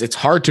 He says, it's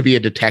hard to be a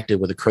detective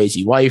with a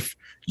crazy wife.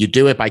 You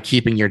do it by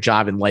keeping your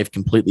job and life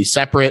completely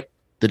separate.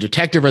 The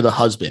detective or the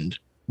husband,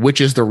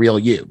 which is the real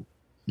you?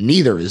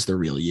 Neither is the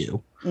real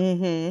you.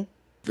 The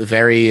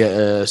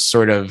very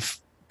sort of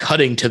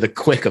cutting to the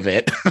quick of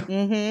it.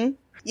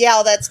 Yeah,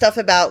 all that stuff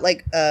about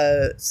like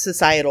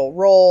societal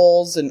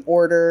roles and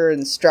order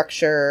and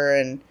structure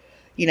and,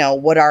 you know,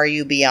 what are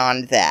you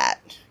beyond that?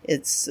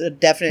 It's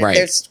definitely, right.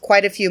 There's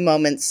quite a few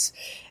moments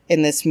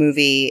in this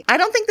movie. I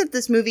don't think that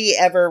this movie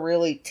ever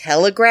really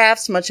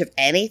telegraphs much of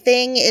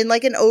anything in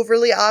like an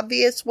overly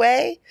obvious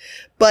way,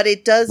 but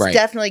it does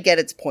definitely get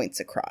its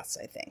points across,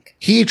 I think.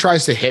 He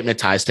tries to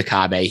hypnotize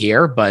Takabe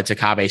here, but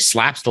Takabe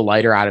slaps the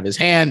lighter out of his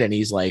hand and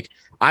he's like,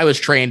 I was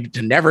trained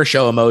to never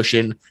show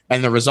emotion,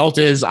 and the result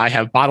is I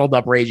have bottled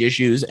up rage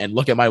issues and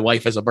look at my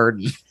wife as a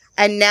burden.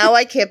 And now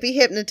I can't be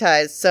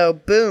hypnotized, so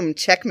boom,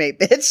 checkmate,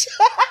 bitch.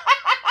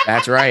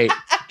 That's right.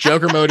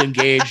 Joker mode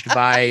engaged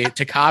by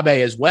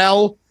Takabe as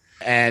well,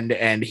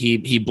 and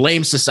he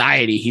blames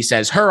society. He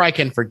says, her I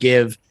can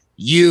forgive,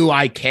 you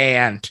I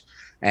can't.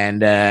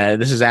 And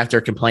this is after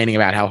complaining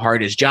about how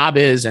hard his job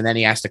is, and then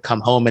he has to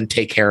come home and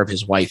take care of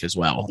his wife as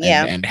well,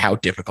 and how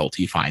difficult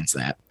he finds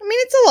that. I mean,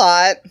 it's a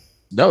lot.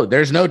 No,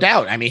 there's no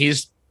doubt. I mean,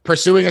 he's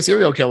pursuing a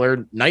serial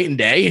killer night and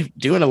day,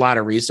 doing a lot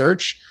of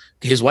research.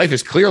 His wife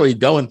is clearly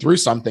going through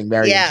something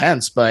very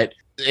intense, but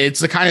it's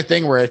the kind of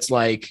thing where it's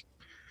like,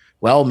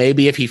 well,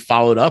 maybe if he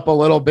followed up a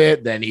little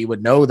bit, then he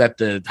would know that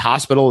the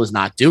hospital is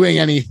not doing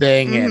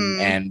anything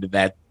and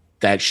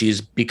that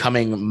she's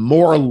becoming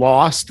more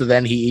lost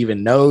than he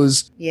even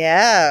knows.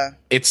 Yeah.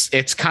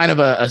 It's kind of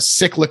a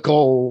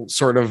cyclical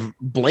sort of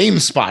blame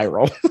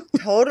spiral.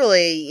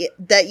 Totally.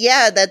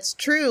 That's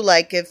true.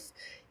 Like if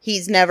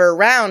he's never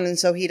around and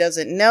so he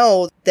doesn't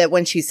know that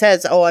when she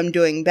says, oh, I'm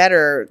doing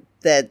better,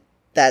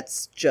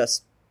 that's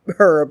just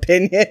her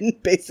opinion,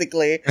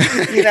 basically,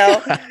 you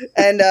know,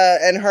 and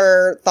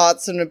her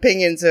thoughts and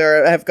opinions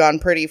have gone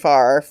pretty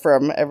far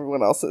from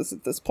everyone else's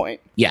at this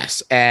point.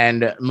 Yes.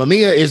 And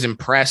Mamiya is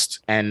impressed,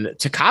 and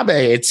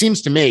Takabe, it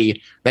seems to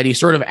me that he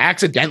sort of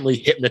accidentally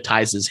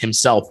hypnotizes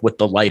himself with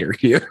the lighter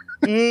here.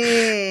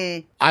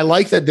 I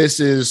like that this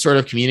is sort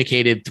of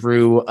communicated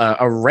through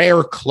a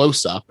rare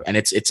close-up, and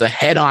it's a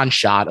head-on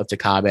shot of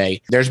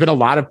Takabe. There's been a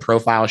lot of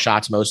profile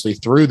shots mostly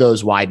through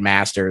those wide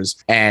masters,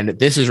 and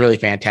this is really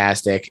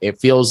fantastic. It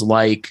feels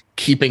like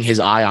keeping his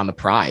eye on the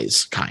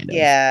prize, kind of.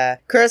 Yeah.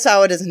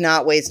 Kurosawa does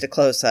not waste a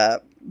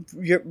close-up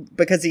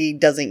because he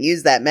doesn't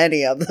use that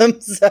many of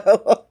them,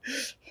 so...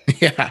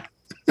 Yeah.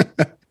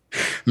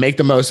 Make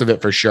the most of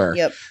it for sure.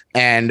 Yep.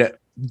 And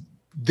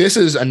this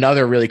is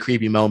another really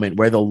creepy moment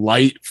where the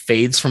light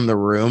fades from the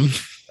room.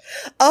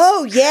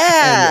 Oh,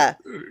 yeah.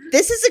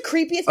 This is the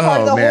creepiest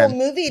part of the whole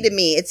movie to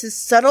me. It's a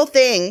subtle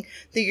thing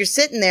that you're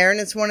sitting there, and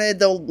it's one of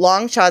the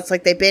long shots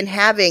like they've been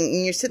having,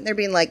 and you're sitting there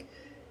being like,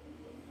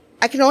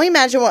 I can only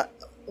imagine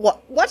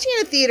what watching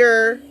in a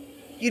theater,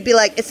 you'd be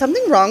like, is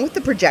something wrong with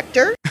the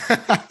projector?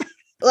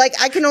 Like,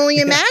 I can only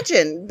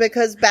imagine,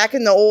 because back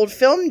in the old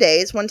film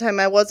days, one time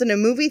I was in a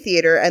movie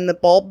theater and the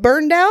bulb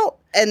burned out.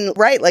 And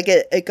like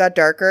it got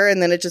darker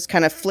and then it just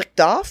kind of flicked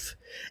off.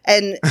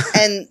 And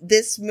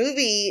this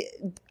movie,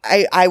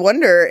 I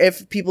wonder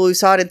if people who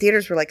saw it in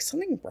theaters were like,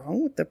 something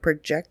wrong with the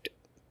projector?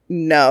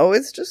 No,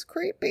 it's just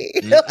creepy.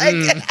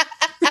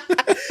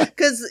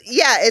 Because,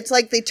 yeah, it's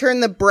like they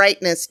turn the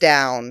brightness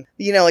down,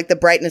 like the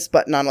brightness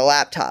button on a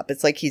laptop.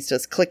 It's like he's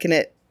just clicking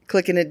it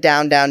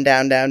down, down,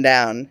 down, down,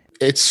 down.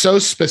 It's so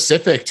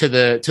specific to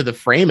the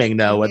framing,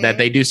 though, that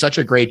they do such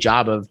a great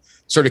job of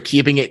sort of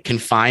keeping it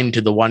confined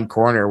to the one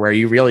corner where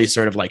you really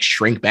sort of like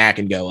shrink back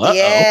and go, uh-oh.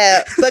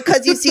 Yeah,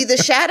 because you see the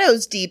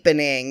shadows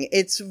deepening.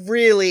 It's a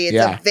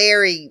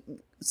very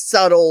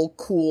subtle,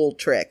 cool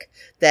trick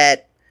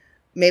that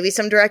maybe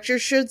some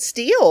directors should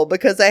steal,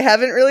 because I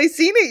haven't really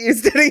seen it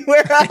used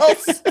anywhere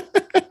else.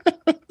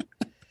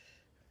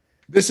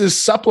 This is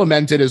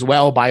supplemented as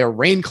well by a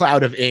rain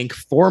cloud of ink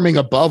forming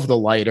above the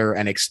lighter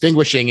and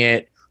extinguishing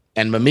it.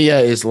 And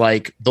Mamiya is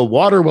like, the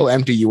water will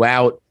empty you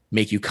out,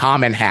 make you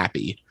calm and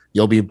happy.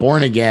 You'll be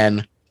born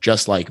again,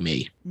 just like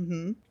me.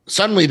 Mm-hmm.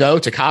 Suddenly, though,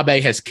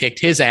 Takabe has kicked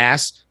his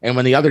ass. And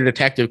when the other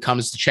detective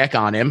comes to check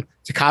on him,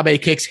 Takabe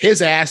kicks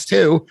his ass,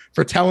 too,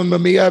 for telling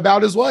Mamiya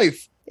about his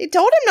wife. He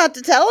told him not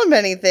to tell him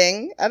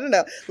anything. I don't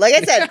know. Like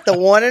I said, the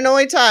one and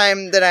only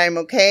time that I'm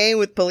okay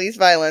with police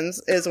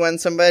violence is when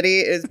somebody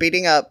is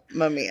beating up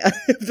Mamiya.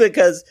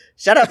 Because,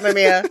 shut up,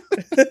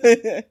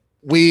 Mamiya.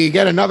 We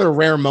get another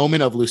rare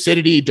moment of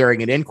lucidity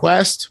during an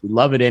inquest. We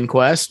love an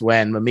inquest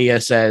when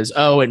Mamiya says,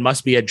 oh, it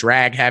must be a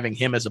drag having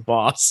him as a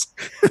boss.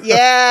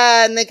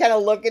 Yeah, and they kind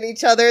of look at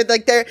each other.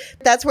 Like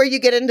that's where you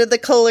get into the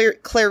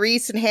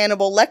Clarice and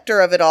Hannibal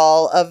Lecter of it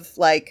all, of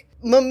like,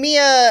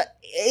 Mamiya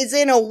is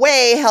in a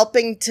way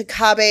helping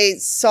Takabe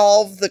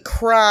solve the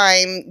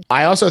crime.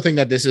 I also think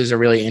that this is a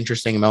really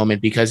interesting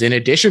moment because in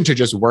addition to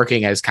just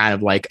working as kind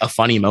of like a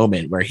funny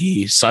moment where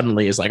he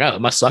suddenly is like, oh,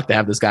 it must suck to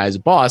have this guy as a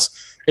boss,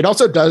 it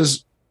also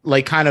does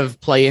like kind of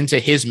play into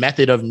his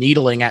method of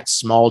needling at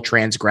small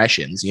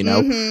transgressions,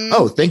 Mm-hmm.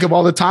 Oh, think of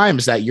all the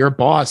times that your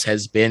boss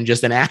has been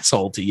just an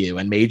asshole to you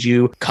and made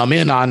you come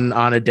in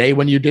on a day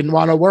when you didn't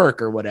want to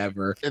work or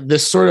whatever.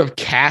 This sort of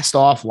cast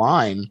off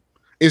line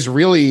is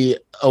really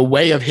a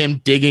way of him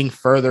digging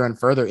further and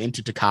further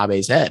into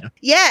Takabe's head.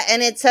 Yeah,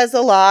 and it says a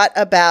lot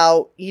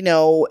about,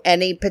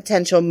 any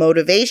potential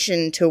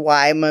motivation to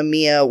why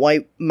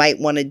Mamiya might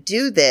want to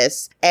do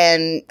this.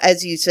 And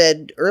as you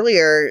said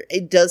earlier,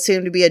 it does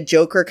seem to be a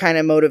Joker kind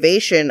of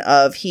motivation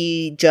of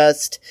he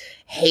just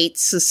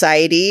hates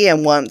society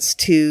and wants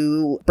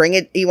to bring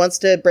it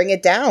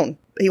down.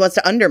 He wants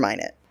to undermine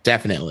it.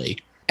 Definitely.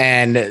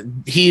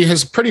 And he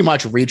has pretty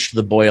much reached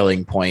the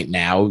boiling point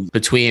now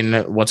between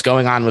what's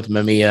going on with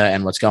Mamiya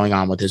and what's going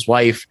on with his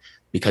wife,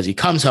 because he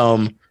comes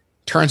home,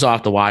 turns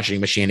off the washing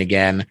machine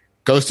again,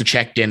 goes to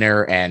check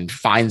dinner and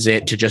finds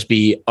it to just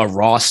be a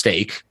raw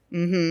steak.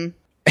 Mm-hmm.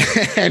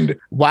 And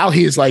while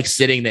he's like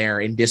sitting there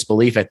in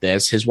disbelief at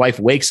this, his wife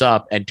wakes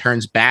up and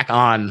turns back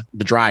on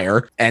the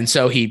dryer. And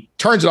so he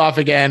turns it off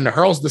again,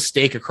 hurls the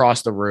steak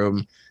across the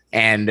room,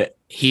 and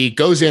he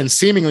goes in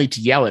seemingly to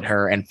yell at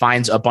her and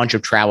finds a bunch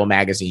of travel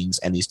magazines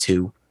and these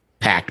two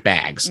packed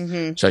bags.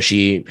 Mm-hmm. So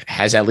she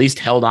has at least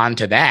held on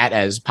to that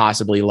as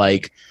possibly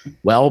like,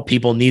 well,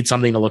 people need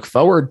something to look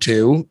forward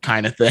to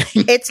kind of thing.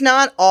 It's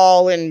not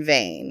all in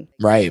vain.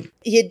 Right.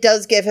 It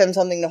does give him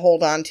something to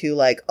hold on to,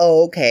 like,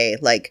 oh, okay,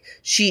 like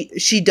she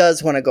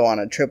does want to go on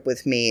a trip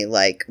with me.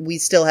 Like, we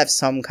still have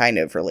some kind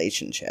of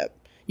relationship.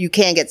 You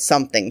can get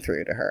something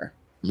through to her.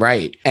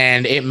 Right.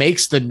 And it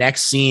makes the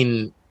next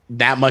scene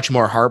that much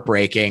more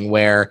heartbreaking,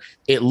 where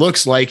it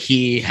looks like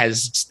he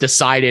has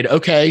decided,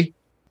 okay,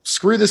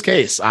 screw this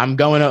case. I'm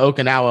going to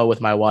Okinawa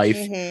with my wife.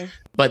 Mm-hmm.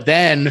 But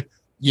then,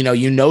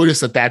 you notice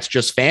that that's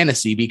just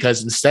fantasy,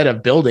 because instead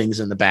of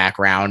buildings in the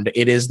background,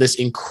 it is this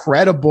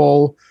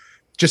incredible,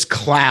 just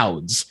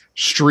clouds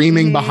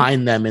streaming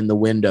behind them in the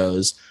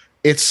windows.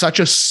 It's such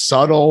a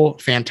subtle,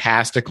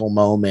 fantastical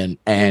moment,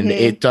 and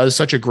it does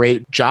such a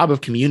great job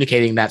of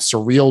communicating that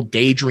surreal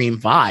daydream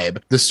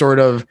vibe, the sort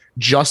of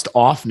just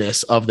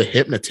offness of the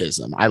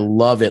hypnotism. I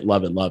love it,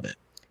 love it, love it.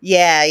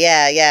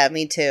 Yeah,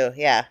 me too.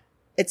 Yeah.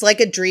 It's like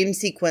a dream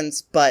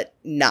sequence, but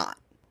not.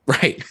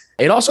 Right.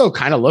 It also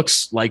kind of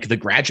looks like The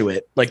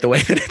Graduate, like the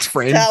way that it's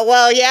framed.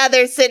 Well, yeah,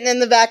 they're sitting in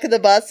the back of the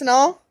bus and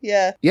all.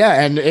 Yeah.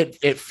 Yeah. And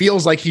it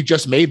feels like he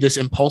just made this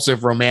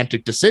impulsive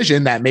romantic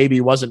decision that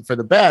maybe wasn't for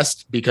the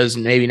best, because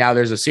maybe now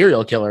there's a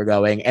serial killer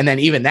going. And then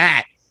even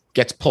that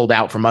gets pulled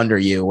out from under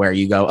you, where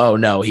you go, oh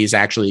no, he's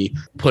actually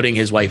putting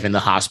his wife in the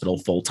hospital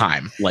full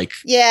time. Like,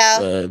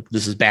 yeah,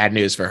 this is bad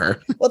news for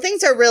her. Well,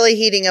 things are really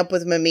heating up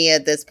with Mamiya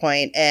at this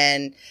point,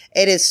 and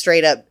it is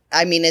straight up.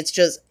 I mean, it's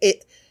just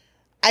it.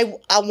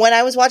 When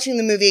I was watching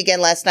the movie again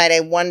last night,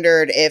 I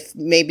wondered if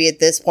maybe at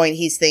this point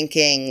he's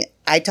thinking,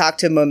 I talk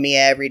to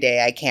Mamiya every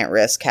day. I can't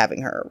risk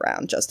having her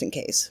around just in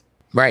case.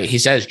 Right. He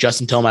says,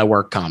 just until my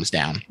work calms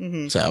down.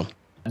 Mm-hmm. So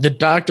the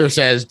doctor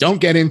says, don't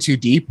get in too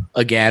deep.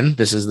 Again,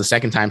 this is the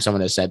second time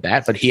someone has said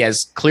that, but he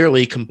has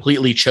clearly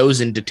completely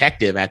chosen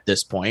detective at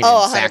this point and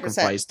 100%.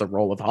 Sacrificed the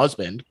role of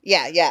husband.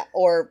 Yeah.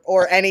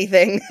 Or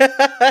anything.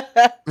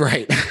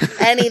 Right.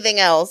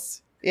 Anything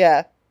else.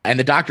 Yeah. And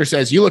the doctor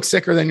says, you look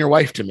sicker than your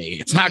wife to me.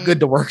 It's not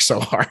good to work so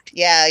hard.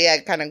 Yeah.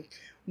 Kind of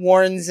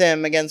warns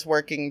him against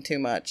working too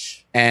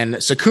much. And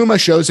Sakuma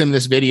shows him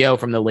this video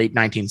from the late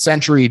 19th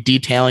century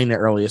detailing the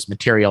earliest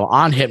material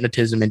on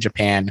hypnotism in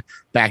Japan.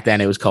 Back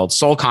then it was called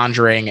soul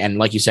conjuring, and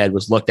like you said,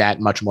 was looked at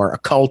much more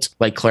occult,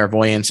 like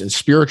clairvoyance and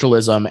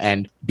spiritualism,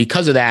 and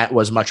because of that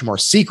was much more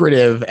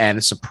secretive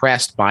and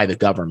suppressed by the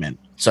government.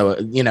 So,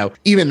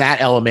 even that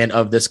element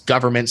of this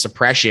government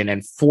suppression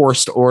and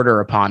forced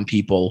order upon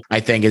people, I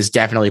think, is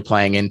definitely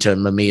playing into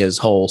Mamiya's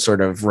whole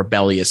sort of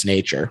rebellious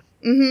nature.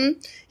 Mm-hmm.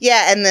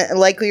 Yeah, and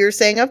like we were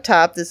saying up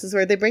top, this is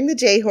where they bring the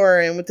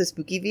J-horror in with the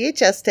spooky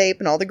VHS tape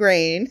and all the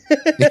grain.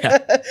 Yeah.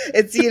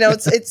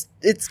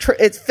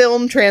 It's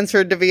film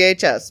transferred to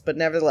VHS, but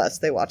nevertheless,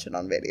 they watch it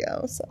on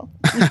video. So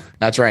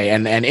that's right.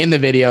 And in the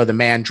video, the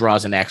man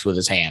draws an X with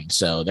his hand.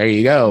 So there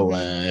you go.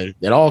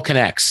 Mm-hmm. It all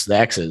connects, the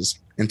X's.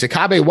 And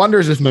Takabe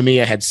wonders if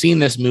Mamiya had seen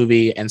this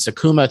movie, and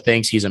Sakuma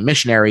thinks he's a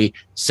missionary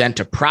sent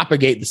to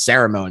propagate the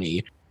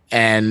ceremony.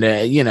 And,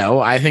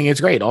 I think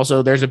it's great.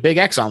 Also, there's a big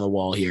X on the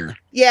wall here.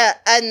 Yeah,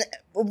 and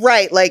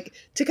right, like,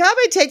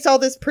 Takabe takes all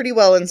this pretty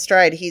well in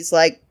stride. He's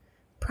like,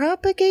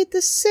 propagate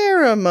the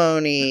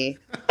ceremony.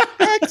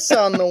 X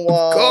on the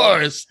wall. Of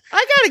course.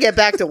 I gotta get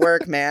back to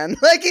work, man.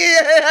 Like,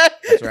 yeah.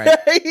 That's right.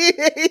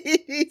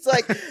 He's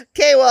like,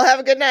 okay, well,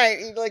 have a good night.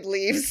 He, like,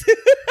 leaves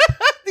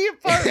the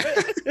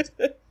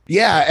apartment.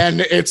 Yeah,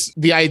 and it's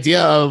the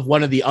idea of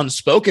one of the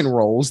unspoken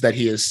roles that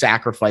he is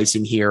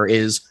sacrificing here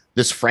is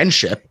this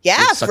friendship.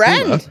 Yeah,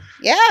 friend.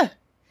 Yeah.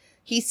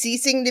 He's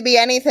ceasing to be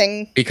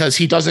anything. Because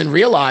he doesn't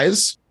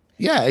realize.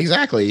 Yeah,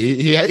 exactly.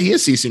 He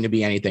is ceasing to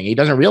be anything. He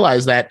doesn't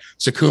realize that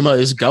Sakuma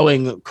is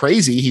going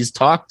crazy. He's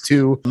talked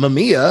to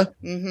Mamiya,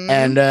 mm-hmm.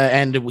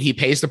 and he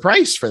pays the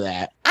price for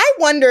that. I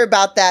wonder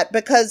about that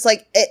because,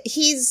 like,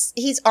 he's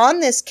on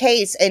this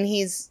case and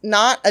he's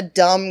not a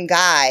dumb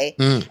guy.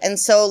 Mm. And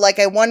so, like,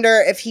 I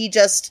wonder if he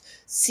just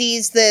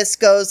sees this,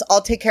 goes,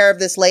 I'll take care of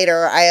this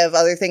later. I have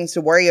other things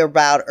to worry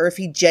about. Or if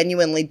he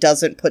genuinely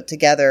doesn't put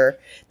together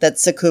that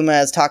Sakuma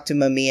has talked to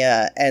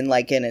Mamiya and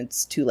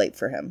it's too late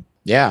for him.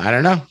 Yeah, I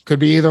don't know. Could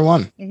be either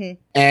one. Mm-hmm.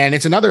 And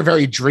it's another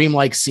very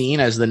dreamlike scene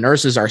as the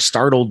nurses are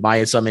startled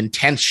by some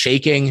intense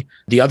shaking.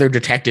 The other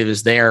detective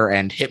is there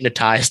and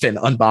hypnotized and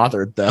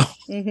unbothered, though.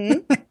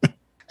 Mm-hmm.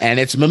 And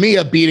it's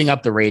Mamiya beating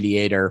up the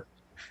radiator.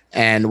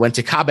 And when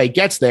Takabe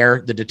gets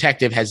there, the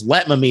detective has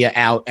let Mamiya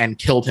out and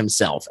killed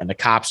himself. And the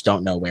cops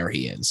don't know where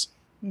he is.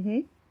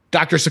 Mm-hmm.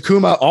 Dr.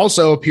 Sakuma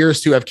also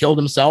appears to have killed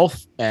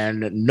himself,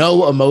 and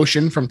no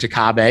emotion from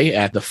Takabe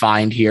at the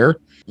find here,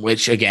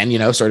 which again,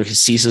 sort of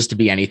ceases to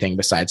be anything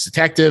besides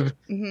detective.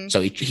 Mm-hmm.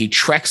 So he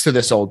treks to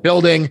this old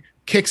building,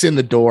 kicks in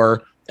the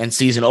door, and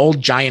sees an old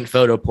giant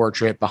photo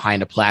portrait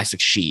behind a plastic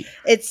sheet.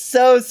 It's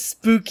so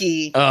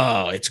spooky.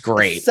 Oh, it's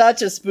great. It's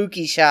such a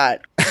spooky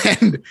shot.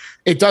 And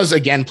it does,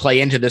 again, play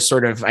into this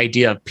sort of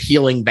idea of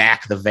peeling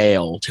back the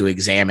veil to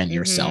examine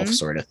yourself, mm-hmm.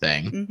 sort of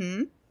thing.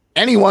 Mm-hmm.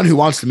 Anyone who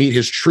wants to meet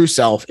his true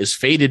self is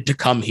fated to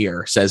come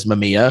here, says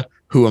Mamiya,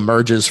 who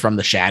emerges from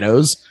the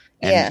shadows.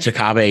 And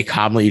Takabe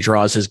calmly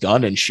draws his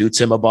gun and shoots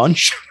him a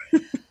bunch.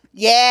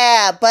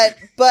 Yeah, but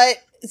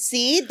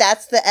see,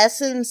 that's the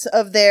essence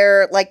of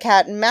their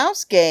cat and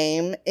mouse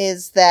game,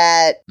 is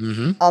that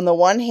mm-hmm. on the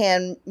one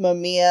hand,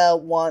 Mamiya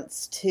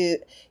wants to,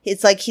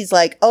 he's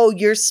like, oh,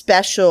 you're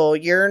special.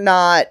 You're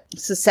not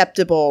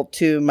susceptible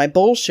to my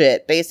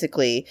bullshit,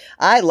 basically.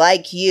 I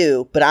like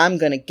you, but I'm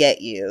going to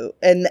get you.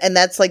 And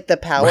that's the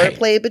power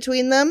play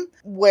between them,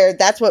 where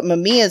that's what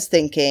Mamiya's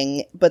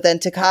thinking. But then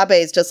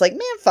Takabe is just like,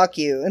 man, fuck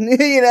you. And,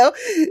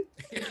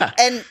 Yeah.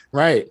 And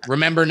right.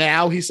 Remember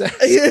now, he says.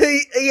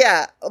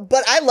 Yeah.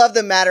 But I love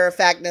the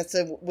matter-of-factness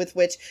with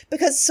which,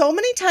 because so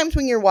many times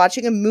when you're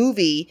watching a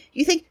movie,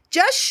 you think,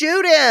 just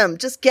shoot him.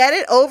 Just get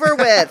it over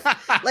with.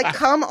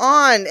 Come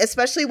on.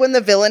 Especially when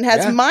the villain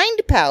has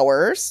mind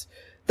powers.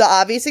 The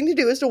obvious thing to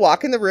do is to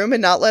walk in the room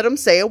and not let him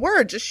say a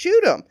word. Just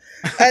shoot him.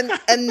 And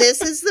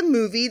this is the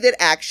movie that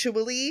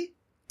actually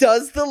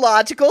does the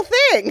logical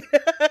thing.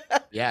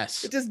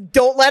 Yes. Just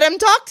don't let him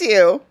talk to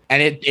you.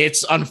 And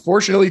it's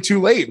unfortunately too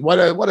late. What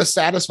a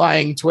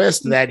satisfying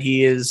twist that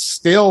he is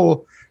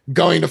still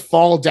going to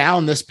fall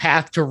down this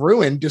path to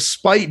ruin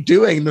despite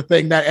doing the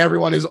thing that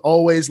everyone is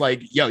always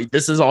like, yo,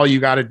 this is all you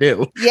got to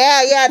do.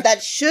 Yeah,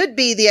 that should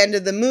be the end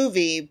of the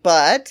movie,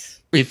 but...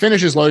 He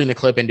finishes loading the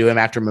clip into him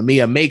after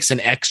Mamiya makes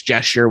an X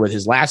gesture with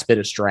his last bit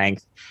of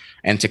strength,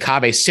 and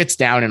Takabe sits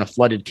down in a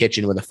flooded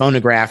kitchen with a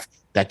phonograph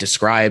that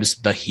describes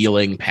the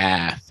healing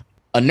path.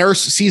 A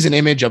nurse sees an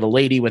image of a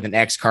lady with an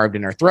X carved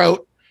in her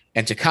throat,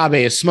 and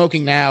Takabe is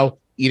smoking now,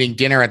 eating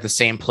dinner at the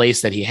same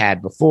place that he had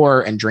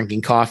before, and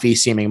drinking coffee,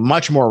 seeming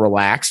much more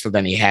relaxed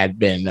than he had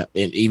been,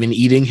 even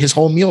eating his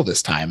whole meal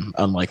this time,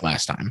 unlike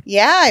last time.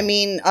 Yeah, I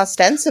mean,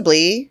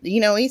 ostensibly,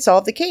 he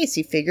solved the case.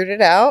 He figured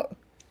it out.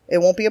 It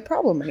won't be a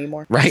problem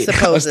anymore. Right.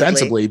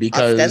 Ostensibly,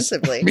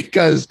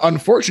 because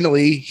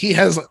unfortunately, he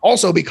has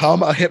also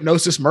become a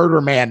hypnosis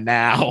murder man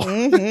now.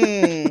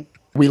 Mm-hmm.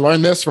 We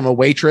learned this from a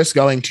waitress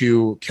going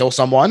to kill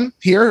someone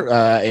here.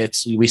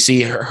 We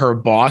see her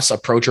boss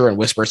approach her and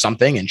whisper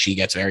something, and she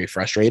gets very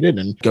frustrated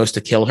and goes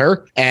to kill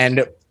her.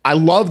 And I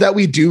love that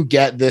we do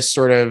get this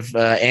sort of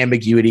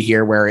ambiguity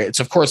here where it's,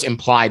 of course,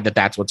 implied that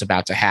that's what's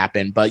about to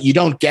happen, but you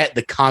don't get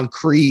the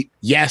concrete,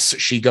 yes,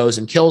 she goes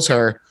and kills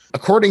her.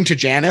 According to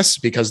Janice,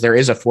 because there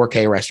is a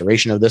 4K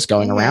restoration of this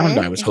going around,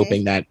 I was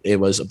hoping that it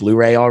was a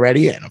Blu-ray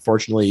already, and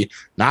unfortunately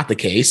not the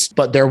case.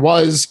 But there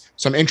was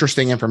some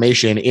interesting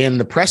information in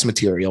the press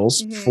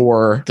materials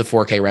for the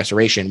 4K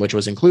restoration, which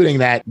was including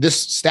that this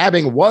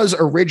stabbing was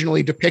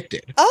originally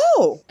depicted.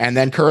 Oh. And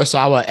then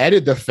Kurosawa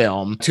edited the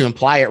film to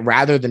imply it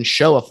rather than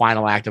show a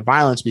final act of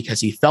violence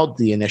because he felt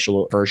the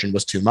initial version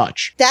was too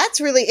much. That's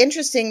really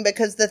interesting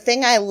because the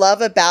thing I love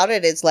about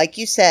it is, like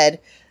you said,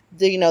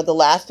 the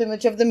last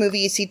image of the movie,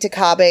 you see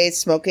Takabe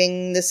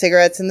smoking the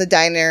cigarettes in the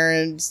diner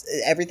and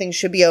everything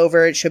should be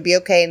over. It should be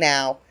okay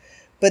now.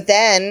 But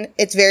then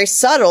it's very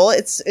subtle.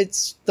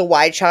 It's the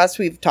wide shots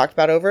we've talked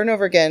about over and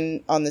over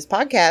again on this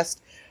podcast.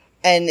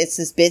 And it's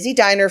this busy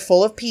diner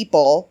full of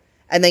people.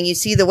 And then you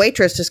see the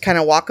waitress just kind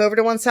of walk over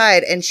to one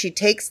side and she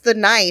takes the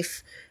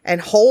knife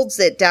and holds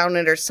it down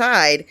at her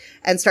side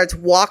and starts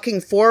walking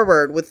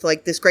forward with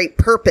like this great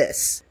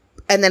purpose.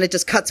 And then it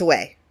just cuts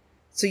away.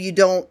 So you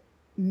don't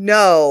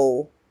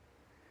know.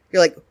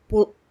 You're like,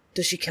 well,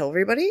 does she kill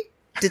everybody?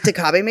 Did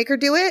Takabe make her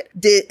do it?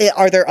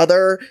 Are there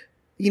other,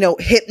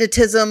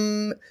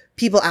 hypnotism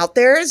people out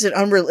there? Is it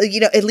unreal?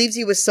 It leaves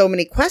you with so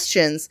many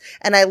questions.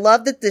 And I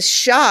love that this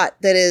shot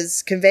that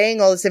is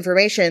conveying all this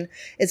information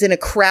is in a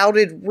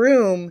crowded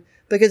room,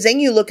 because then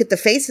you look at the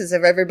faces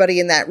of everybody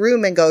in that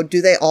room and go,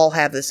 do they all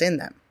have this in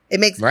them? It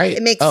makes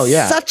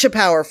such a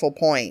powerful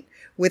point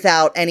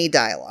without any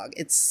dialogue.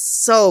 It's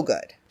so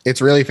good. It's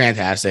really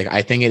fantastic.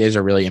 I think it is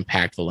a really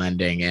impactful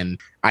ending, and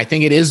I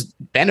think it is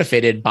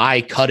benefited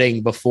by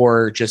cutting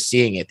before just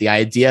seeing it. The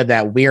idea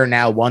that we're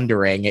now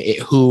wondering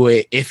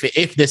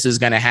if this is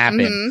going to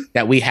happen,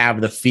 that we have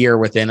the fear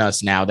within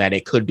us now that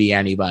it could be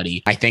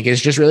anybody, I think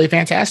is just really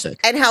fantastic.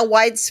 And how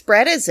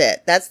widespread is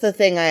it? That's the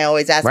thing I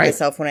always ask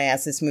myself when I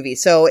ask this movie.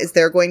 So is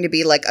there going to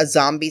be like a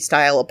zombie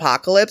style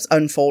apocalypse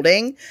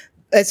unfolding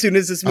as soon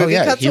as this movie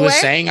cuts away? He was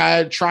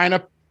saying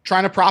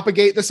trying to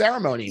propagate the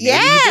ceremony. Maybe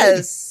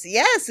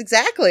yes,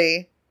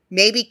 exactly.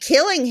 Maybe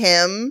killing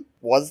him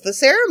was the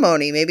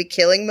ceremony. Maybe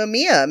killing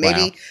Mamiya.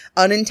 Maybe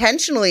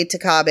unintentionally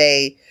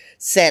Takabe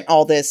sent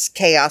all this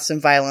chaos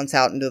and violence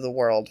out into the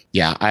world.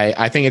 Yeah,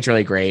 I think it's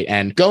really great.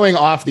 And going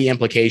off the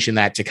implication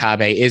that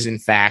Takabe is in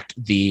fact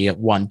the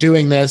one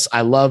doing this,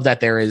 I love that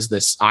there is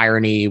this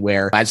irony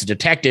where as a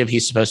detective,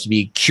 he's supposed to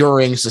be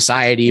curing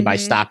society by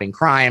stopping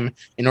crime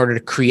in order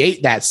to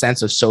create that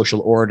sense of social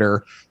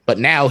order. But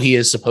now he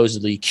is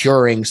supposedly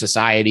curing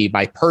society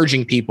by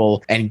purging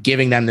people and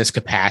giving them this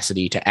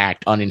capacity to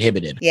act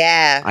uninhibited.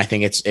 Yeah. I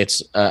think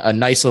it's a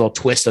nice little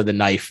twist of the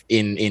knife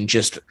in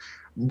just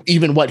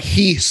even what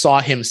he saw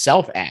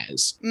himself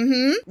as.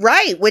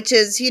 Right. Which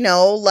is,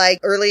 like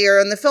earlier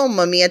in the film,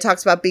 Mamiya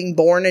talks about being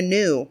born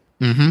anew.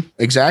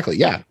 Exactly.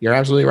 Yeah, you're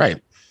absolutely right.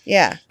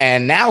 Yeah.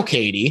 And now,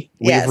 Katie,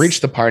 we've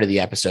reached the part of the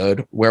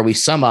episode where we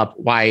sum up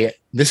why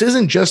this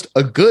isn't just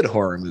a good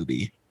horror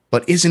movie,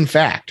 but is in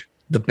fact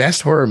the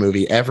best horror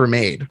movie ever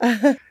made.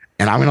 And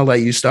I'm going to let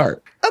you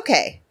start.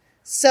 Okay.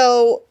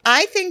 So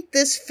I think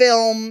this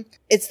film,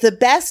 it's the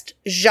best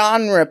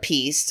genre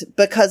piece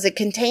because it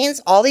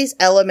contains all these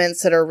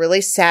elements that are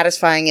really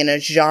satisfying in a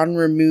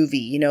genre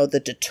movie.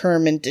 The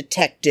determined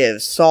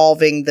detective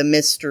solving the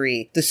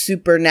mystery, the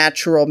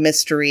supernatural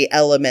mystery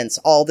elements,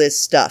 all this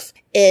stuff.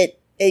 It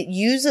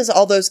uses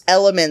all those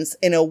elements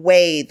in a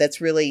way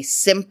that's really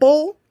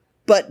simple,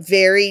 but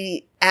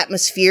very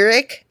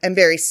atmospheric and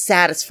very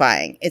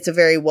satisfying. It's a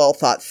very well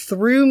thought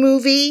through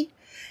movie.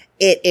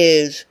 It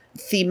is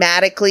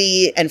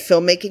thematically and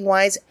filmmaking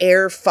wise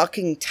air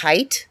fucking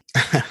tight.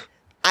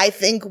 I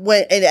think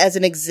as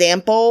an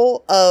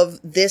example of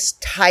this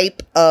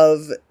type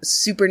of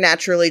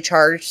supernaturally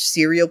charged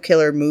serial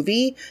killer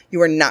movie,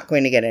 you are not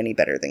going to get any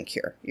better than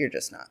Cure. You're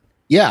just not.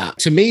 Yeah.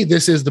 To me,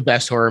 this is the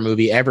best horror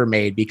movie ever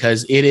made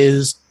because it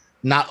is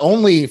not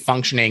only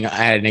functioning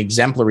at an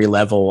exemplary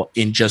level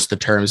in just the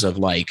terms of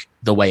like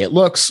the way it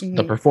looks,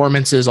 the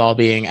performances all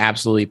being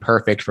absolutely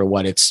perfect for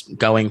what it's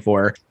going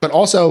for, but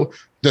also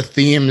the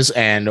themes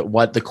and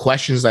what the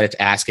questions that it's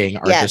asking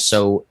are just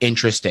so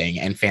interesting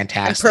and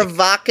fantastic. And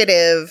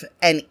provocative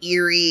and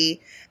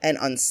eerie and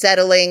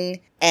unsettling.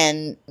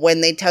 And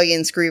when they tell you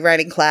in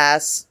screenwriting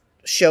class,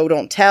 show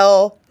don't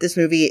tell, this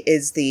movie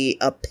is the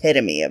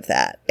epitome of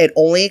that. It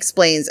only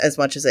explains as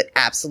much as it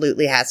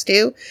absolutely has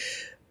to.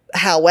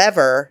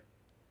 However,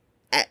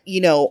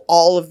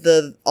 all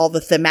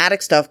the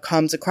thematic stuff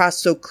comes across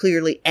so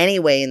clearly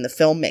anyway in the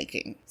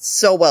filmmaking.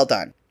 So well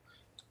done.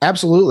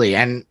 Absolutely.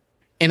 And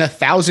in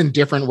 1,000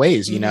 different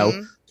ways,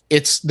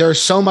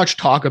 there's so much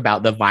talk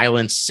about the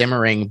violence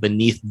simmering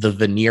beneath the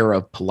veneer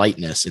of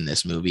politeness in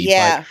this movie.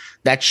 Yeah. But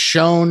that's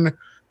shown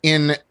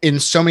in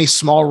so many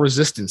small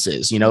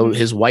resistances,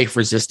 his wife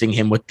resisting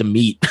him with the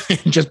meat,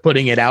 just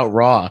putting it out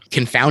raw,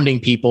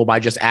 confounding people by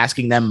just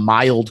asking them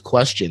mild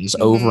questions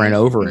over and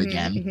over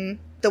again.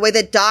 The way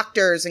that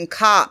doctors and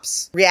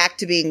cops react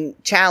to being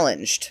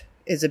challenged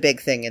is a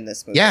big thing in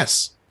this movie.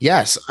 Yes.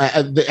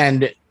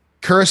 And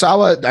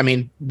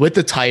Kurosawa, with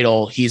the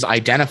title, he's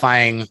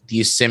identifying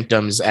these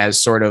symptoms as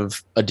sort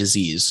of a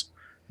disease,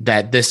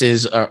 that this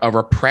is a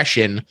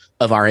repression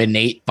of our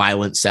innate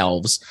violent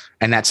selves,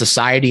 and that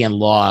society and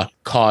law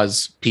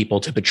cause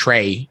people to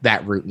betray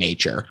that root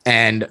nature.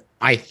 And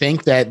I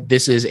think that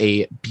this is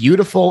a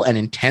beautiful and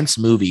intense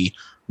movie,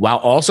 while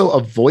also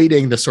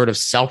avoiding the sort of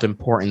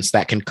self-importance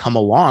that can come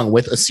along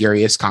with a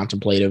serious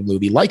contemplative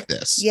movie like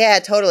this. Yeah,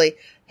 totally.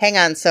 Hang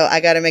on. So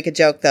I got to make a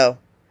joke, though.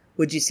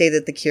 Would you say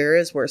that the cure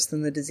is worse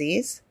than the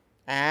disease?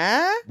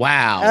 Ah?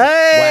 Wow.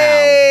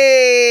 Hey!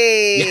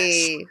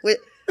 Wow. Yes.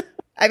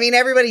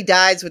 Everybody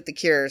dies with the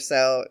cure,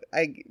 so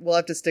we'll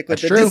have to stick with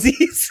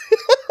disease.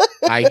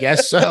 I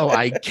guess so.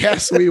 I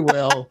guess we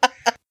will.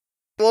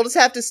 We'll just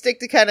have to stick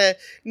to kind of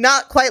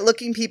not quite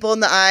looking people in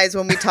the eyes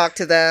when we talk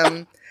to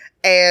them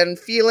and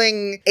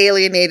feeling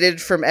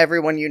alienated from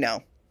everyone you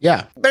know.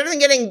 Yeah. Better than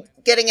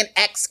getting an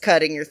X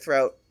cut in your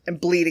throat and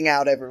bleeding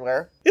out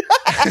everywhere.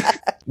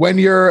 When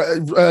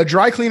your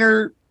dry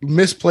cleaner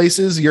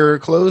misplaces your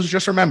clothes,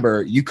 just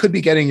remember, you could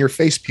be getting your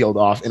face peeled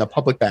off in a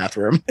public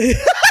bathroom. There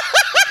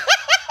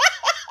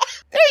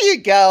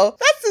you go.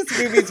 That's this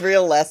movie's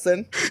real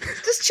lesson.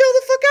 Just chill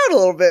the fuck out a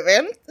little bit,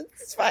 man.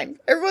 It's fine.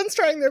 Everyone's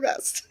trying their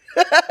best.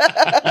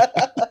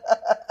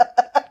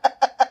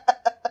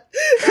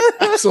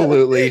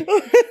 Absolutely.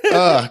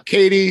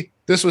 Katie,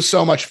 this was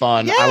so much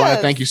fun. Yes. I want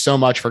to thank you so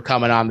much for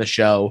coming on the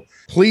show.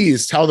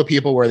 Please tell the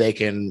people where they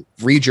can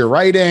read your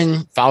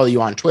writing, follow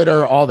you on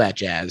Twitter, all that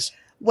jazz.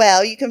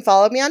 Well, you can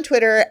follow me on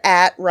Twitter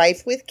at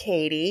Rife with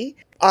Katie.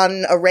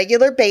 On a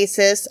regular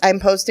basis, I'm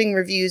posting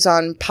reviews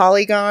on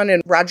Polygon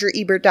and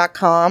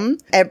RogerEbert.com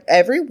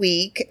every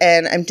week,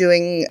 and I'm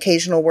doing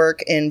occasional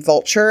work in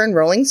Vulture and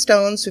Rolling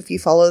Stone, so if you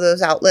follow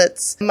those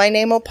outlets, my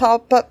name will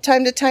pop up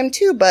time to time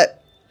too,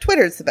 but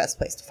Twitter's the best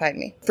place to find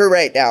me for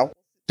right now.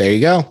 There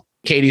you go.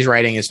 Katie's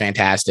writing is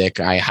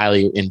fantastic. I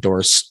highly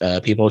endorse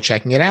people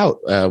checking it out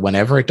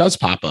whenever it does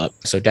pop up,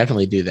 so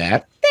definitely do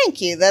that.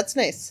 Thank you. That's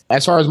nice.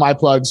 As far as my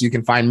plugs, you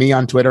can find me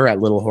on Twitter at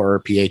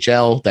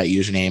LittleHorrorPHL. That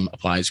username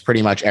applies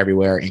pretty much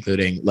everywhere,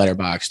 including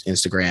Letterboxd,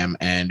 Instagram,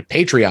 and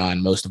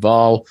Patreon, most of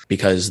all,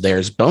 because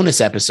there's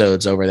bonus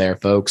episodes over there,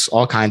 folks.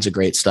 All kinds of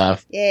great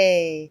stuff.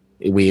 Yay.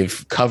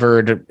 We've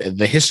covered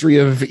the history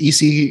of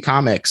EC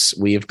Comics.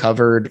 We've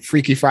covered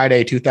Freaky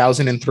Friday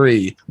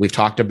 2003. We've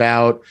talked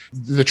about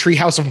the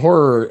Treehouse of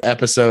Horror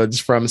episodes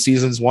from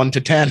seasons 1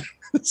 to 10.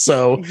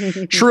 So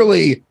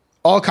truly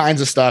all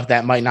kinds of stuff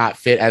that might not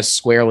fit as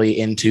squarely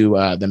into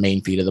the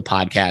main feed of the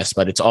podcast,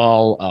 but it's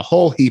all a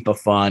whole heap of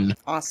fun.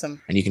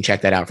 Awesome. And you can check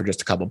that out for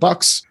just a couple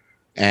bucks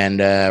and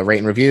rate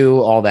and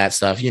review, all that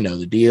stuff. You know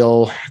the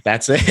deal.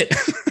 That's it.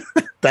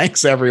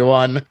 Thanks,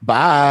 everyone.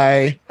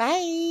 Bye. Bye.